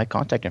 including my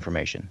contact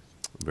information.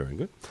 Very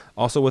good.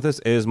 Also with us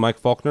is Mike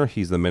Faulkner.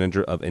 He's the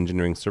Manager of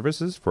Engineering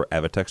Services for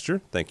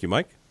Avitexture. Thank you,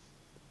 Mike.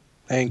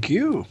 Thank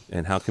you.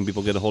 And how can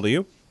people get a hold of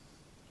you?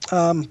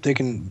 They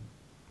can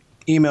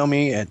email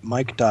me at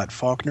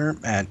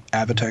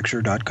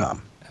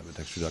mike.faulkner@avitexture.com.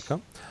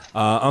 Avitexture.com.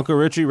 Uncle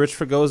Richie, Rich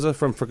Fregosa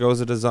from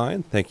Fregosa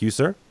Design. Thank you,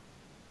 sir.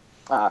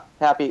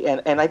 Happy,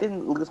 and I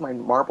didn't lose my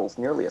marbles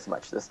nearly as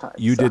much this time.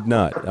 You did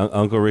not.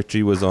 Uncle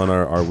Richie was on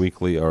our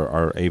weekly,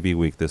 our AV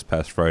week this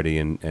past Friday,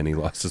 and he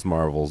lost his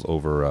marbles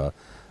over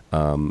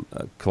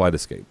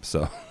Kaleidoscape.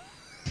 So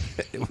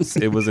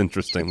it was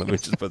interesting. Let me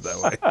just put it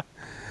that way.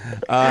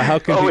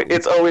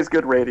 It's always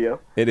good radio.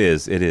 It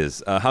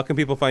is. How can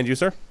people find you,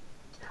 sir?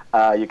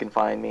 You can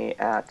find me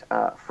at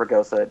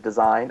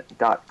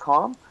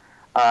fregosadesign.com.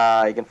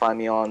 You can find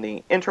me on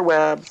the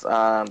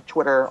interwebs,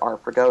 Twitter,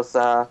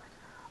 Fregosa.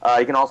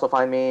 You can also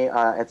find me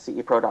at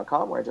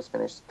cepro.com, where I just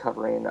finished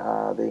covering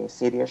the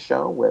CEDIA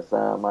show with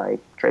my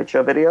trade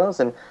show videos.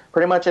 And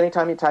pretty much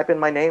anytime you type in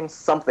my name,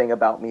 something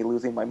about me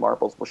losing my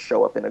marbles will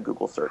show up in a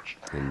Google search.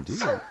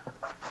 Indeed.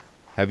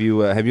 Have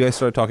you guys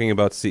started talking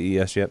about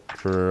CES yet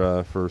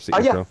for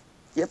CES Pro?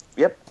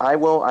 Yep. I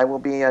will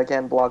be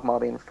again blog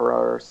mobbing for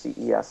our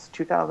CES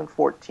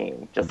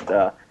 2014.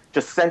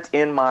 Just sent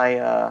in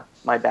my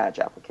my badge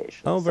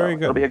application. Oh, very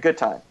good. It'll be a good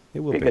time. It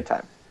will be a good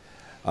time.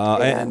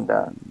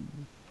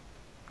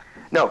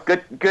 No,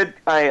 good.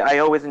 I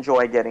always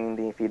enjoy getting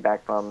the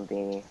feedback from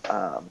the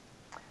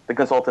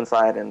consultant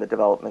side and the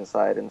development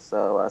side, and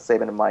so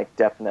Saban and Mike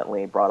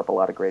definitely brought up a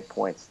lot of great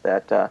points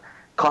that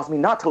caused me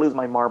not to lose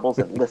my marbles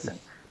and listen.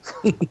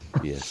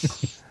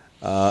 Yes.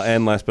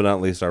 And last but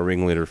not least, our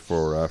ringleader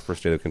for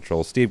State of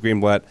Control, Steve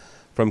Greenblatt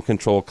from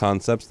Control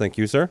Concepts. Thank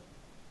you, sir.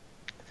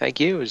 Thank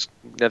you. It was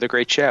another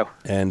great show.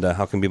 And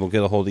how can people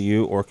get a hold of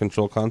you or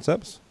Control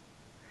Concepts?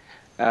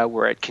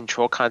 We're at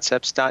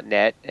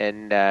controlconcepts.net,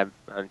 and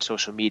on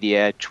social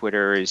media,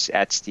 Twitter is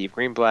at Steve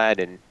Greenblatt,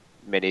 and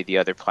many of the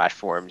other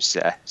platforms,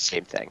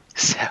 same thing.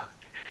 So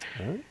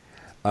look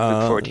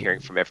forward to hearing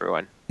from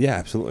everyone. Yeah,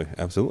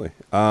 absolutely.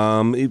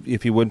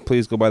 If you would,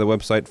 please go by the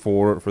website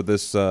for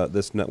this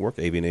network,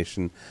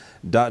 avnation.tv.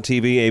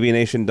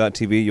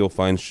 avnation.tv, you'll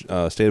find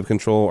State of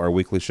Control, our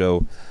weekly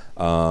show,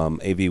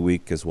 AV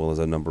Week, as well as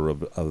a number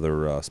of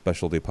other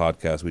specialty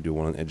podcasts. We do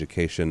one on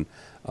education,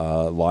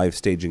 live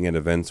staging and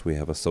events. We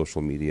have a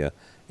social media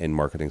and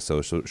marketing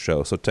social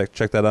show. So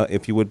check that out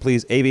if you would,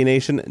 please.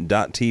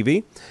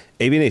 avnation.tv.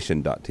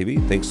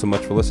 avnation.tv. Thanks so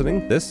much for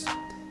listening. This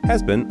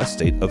has been A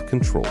State of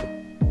Control.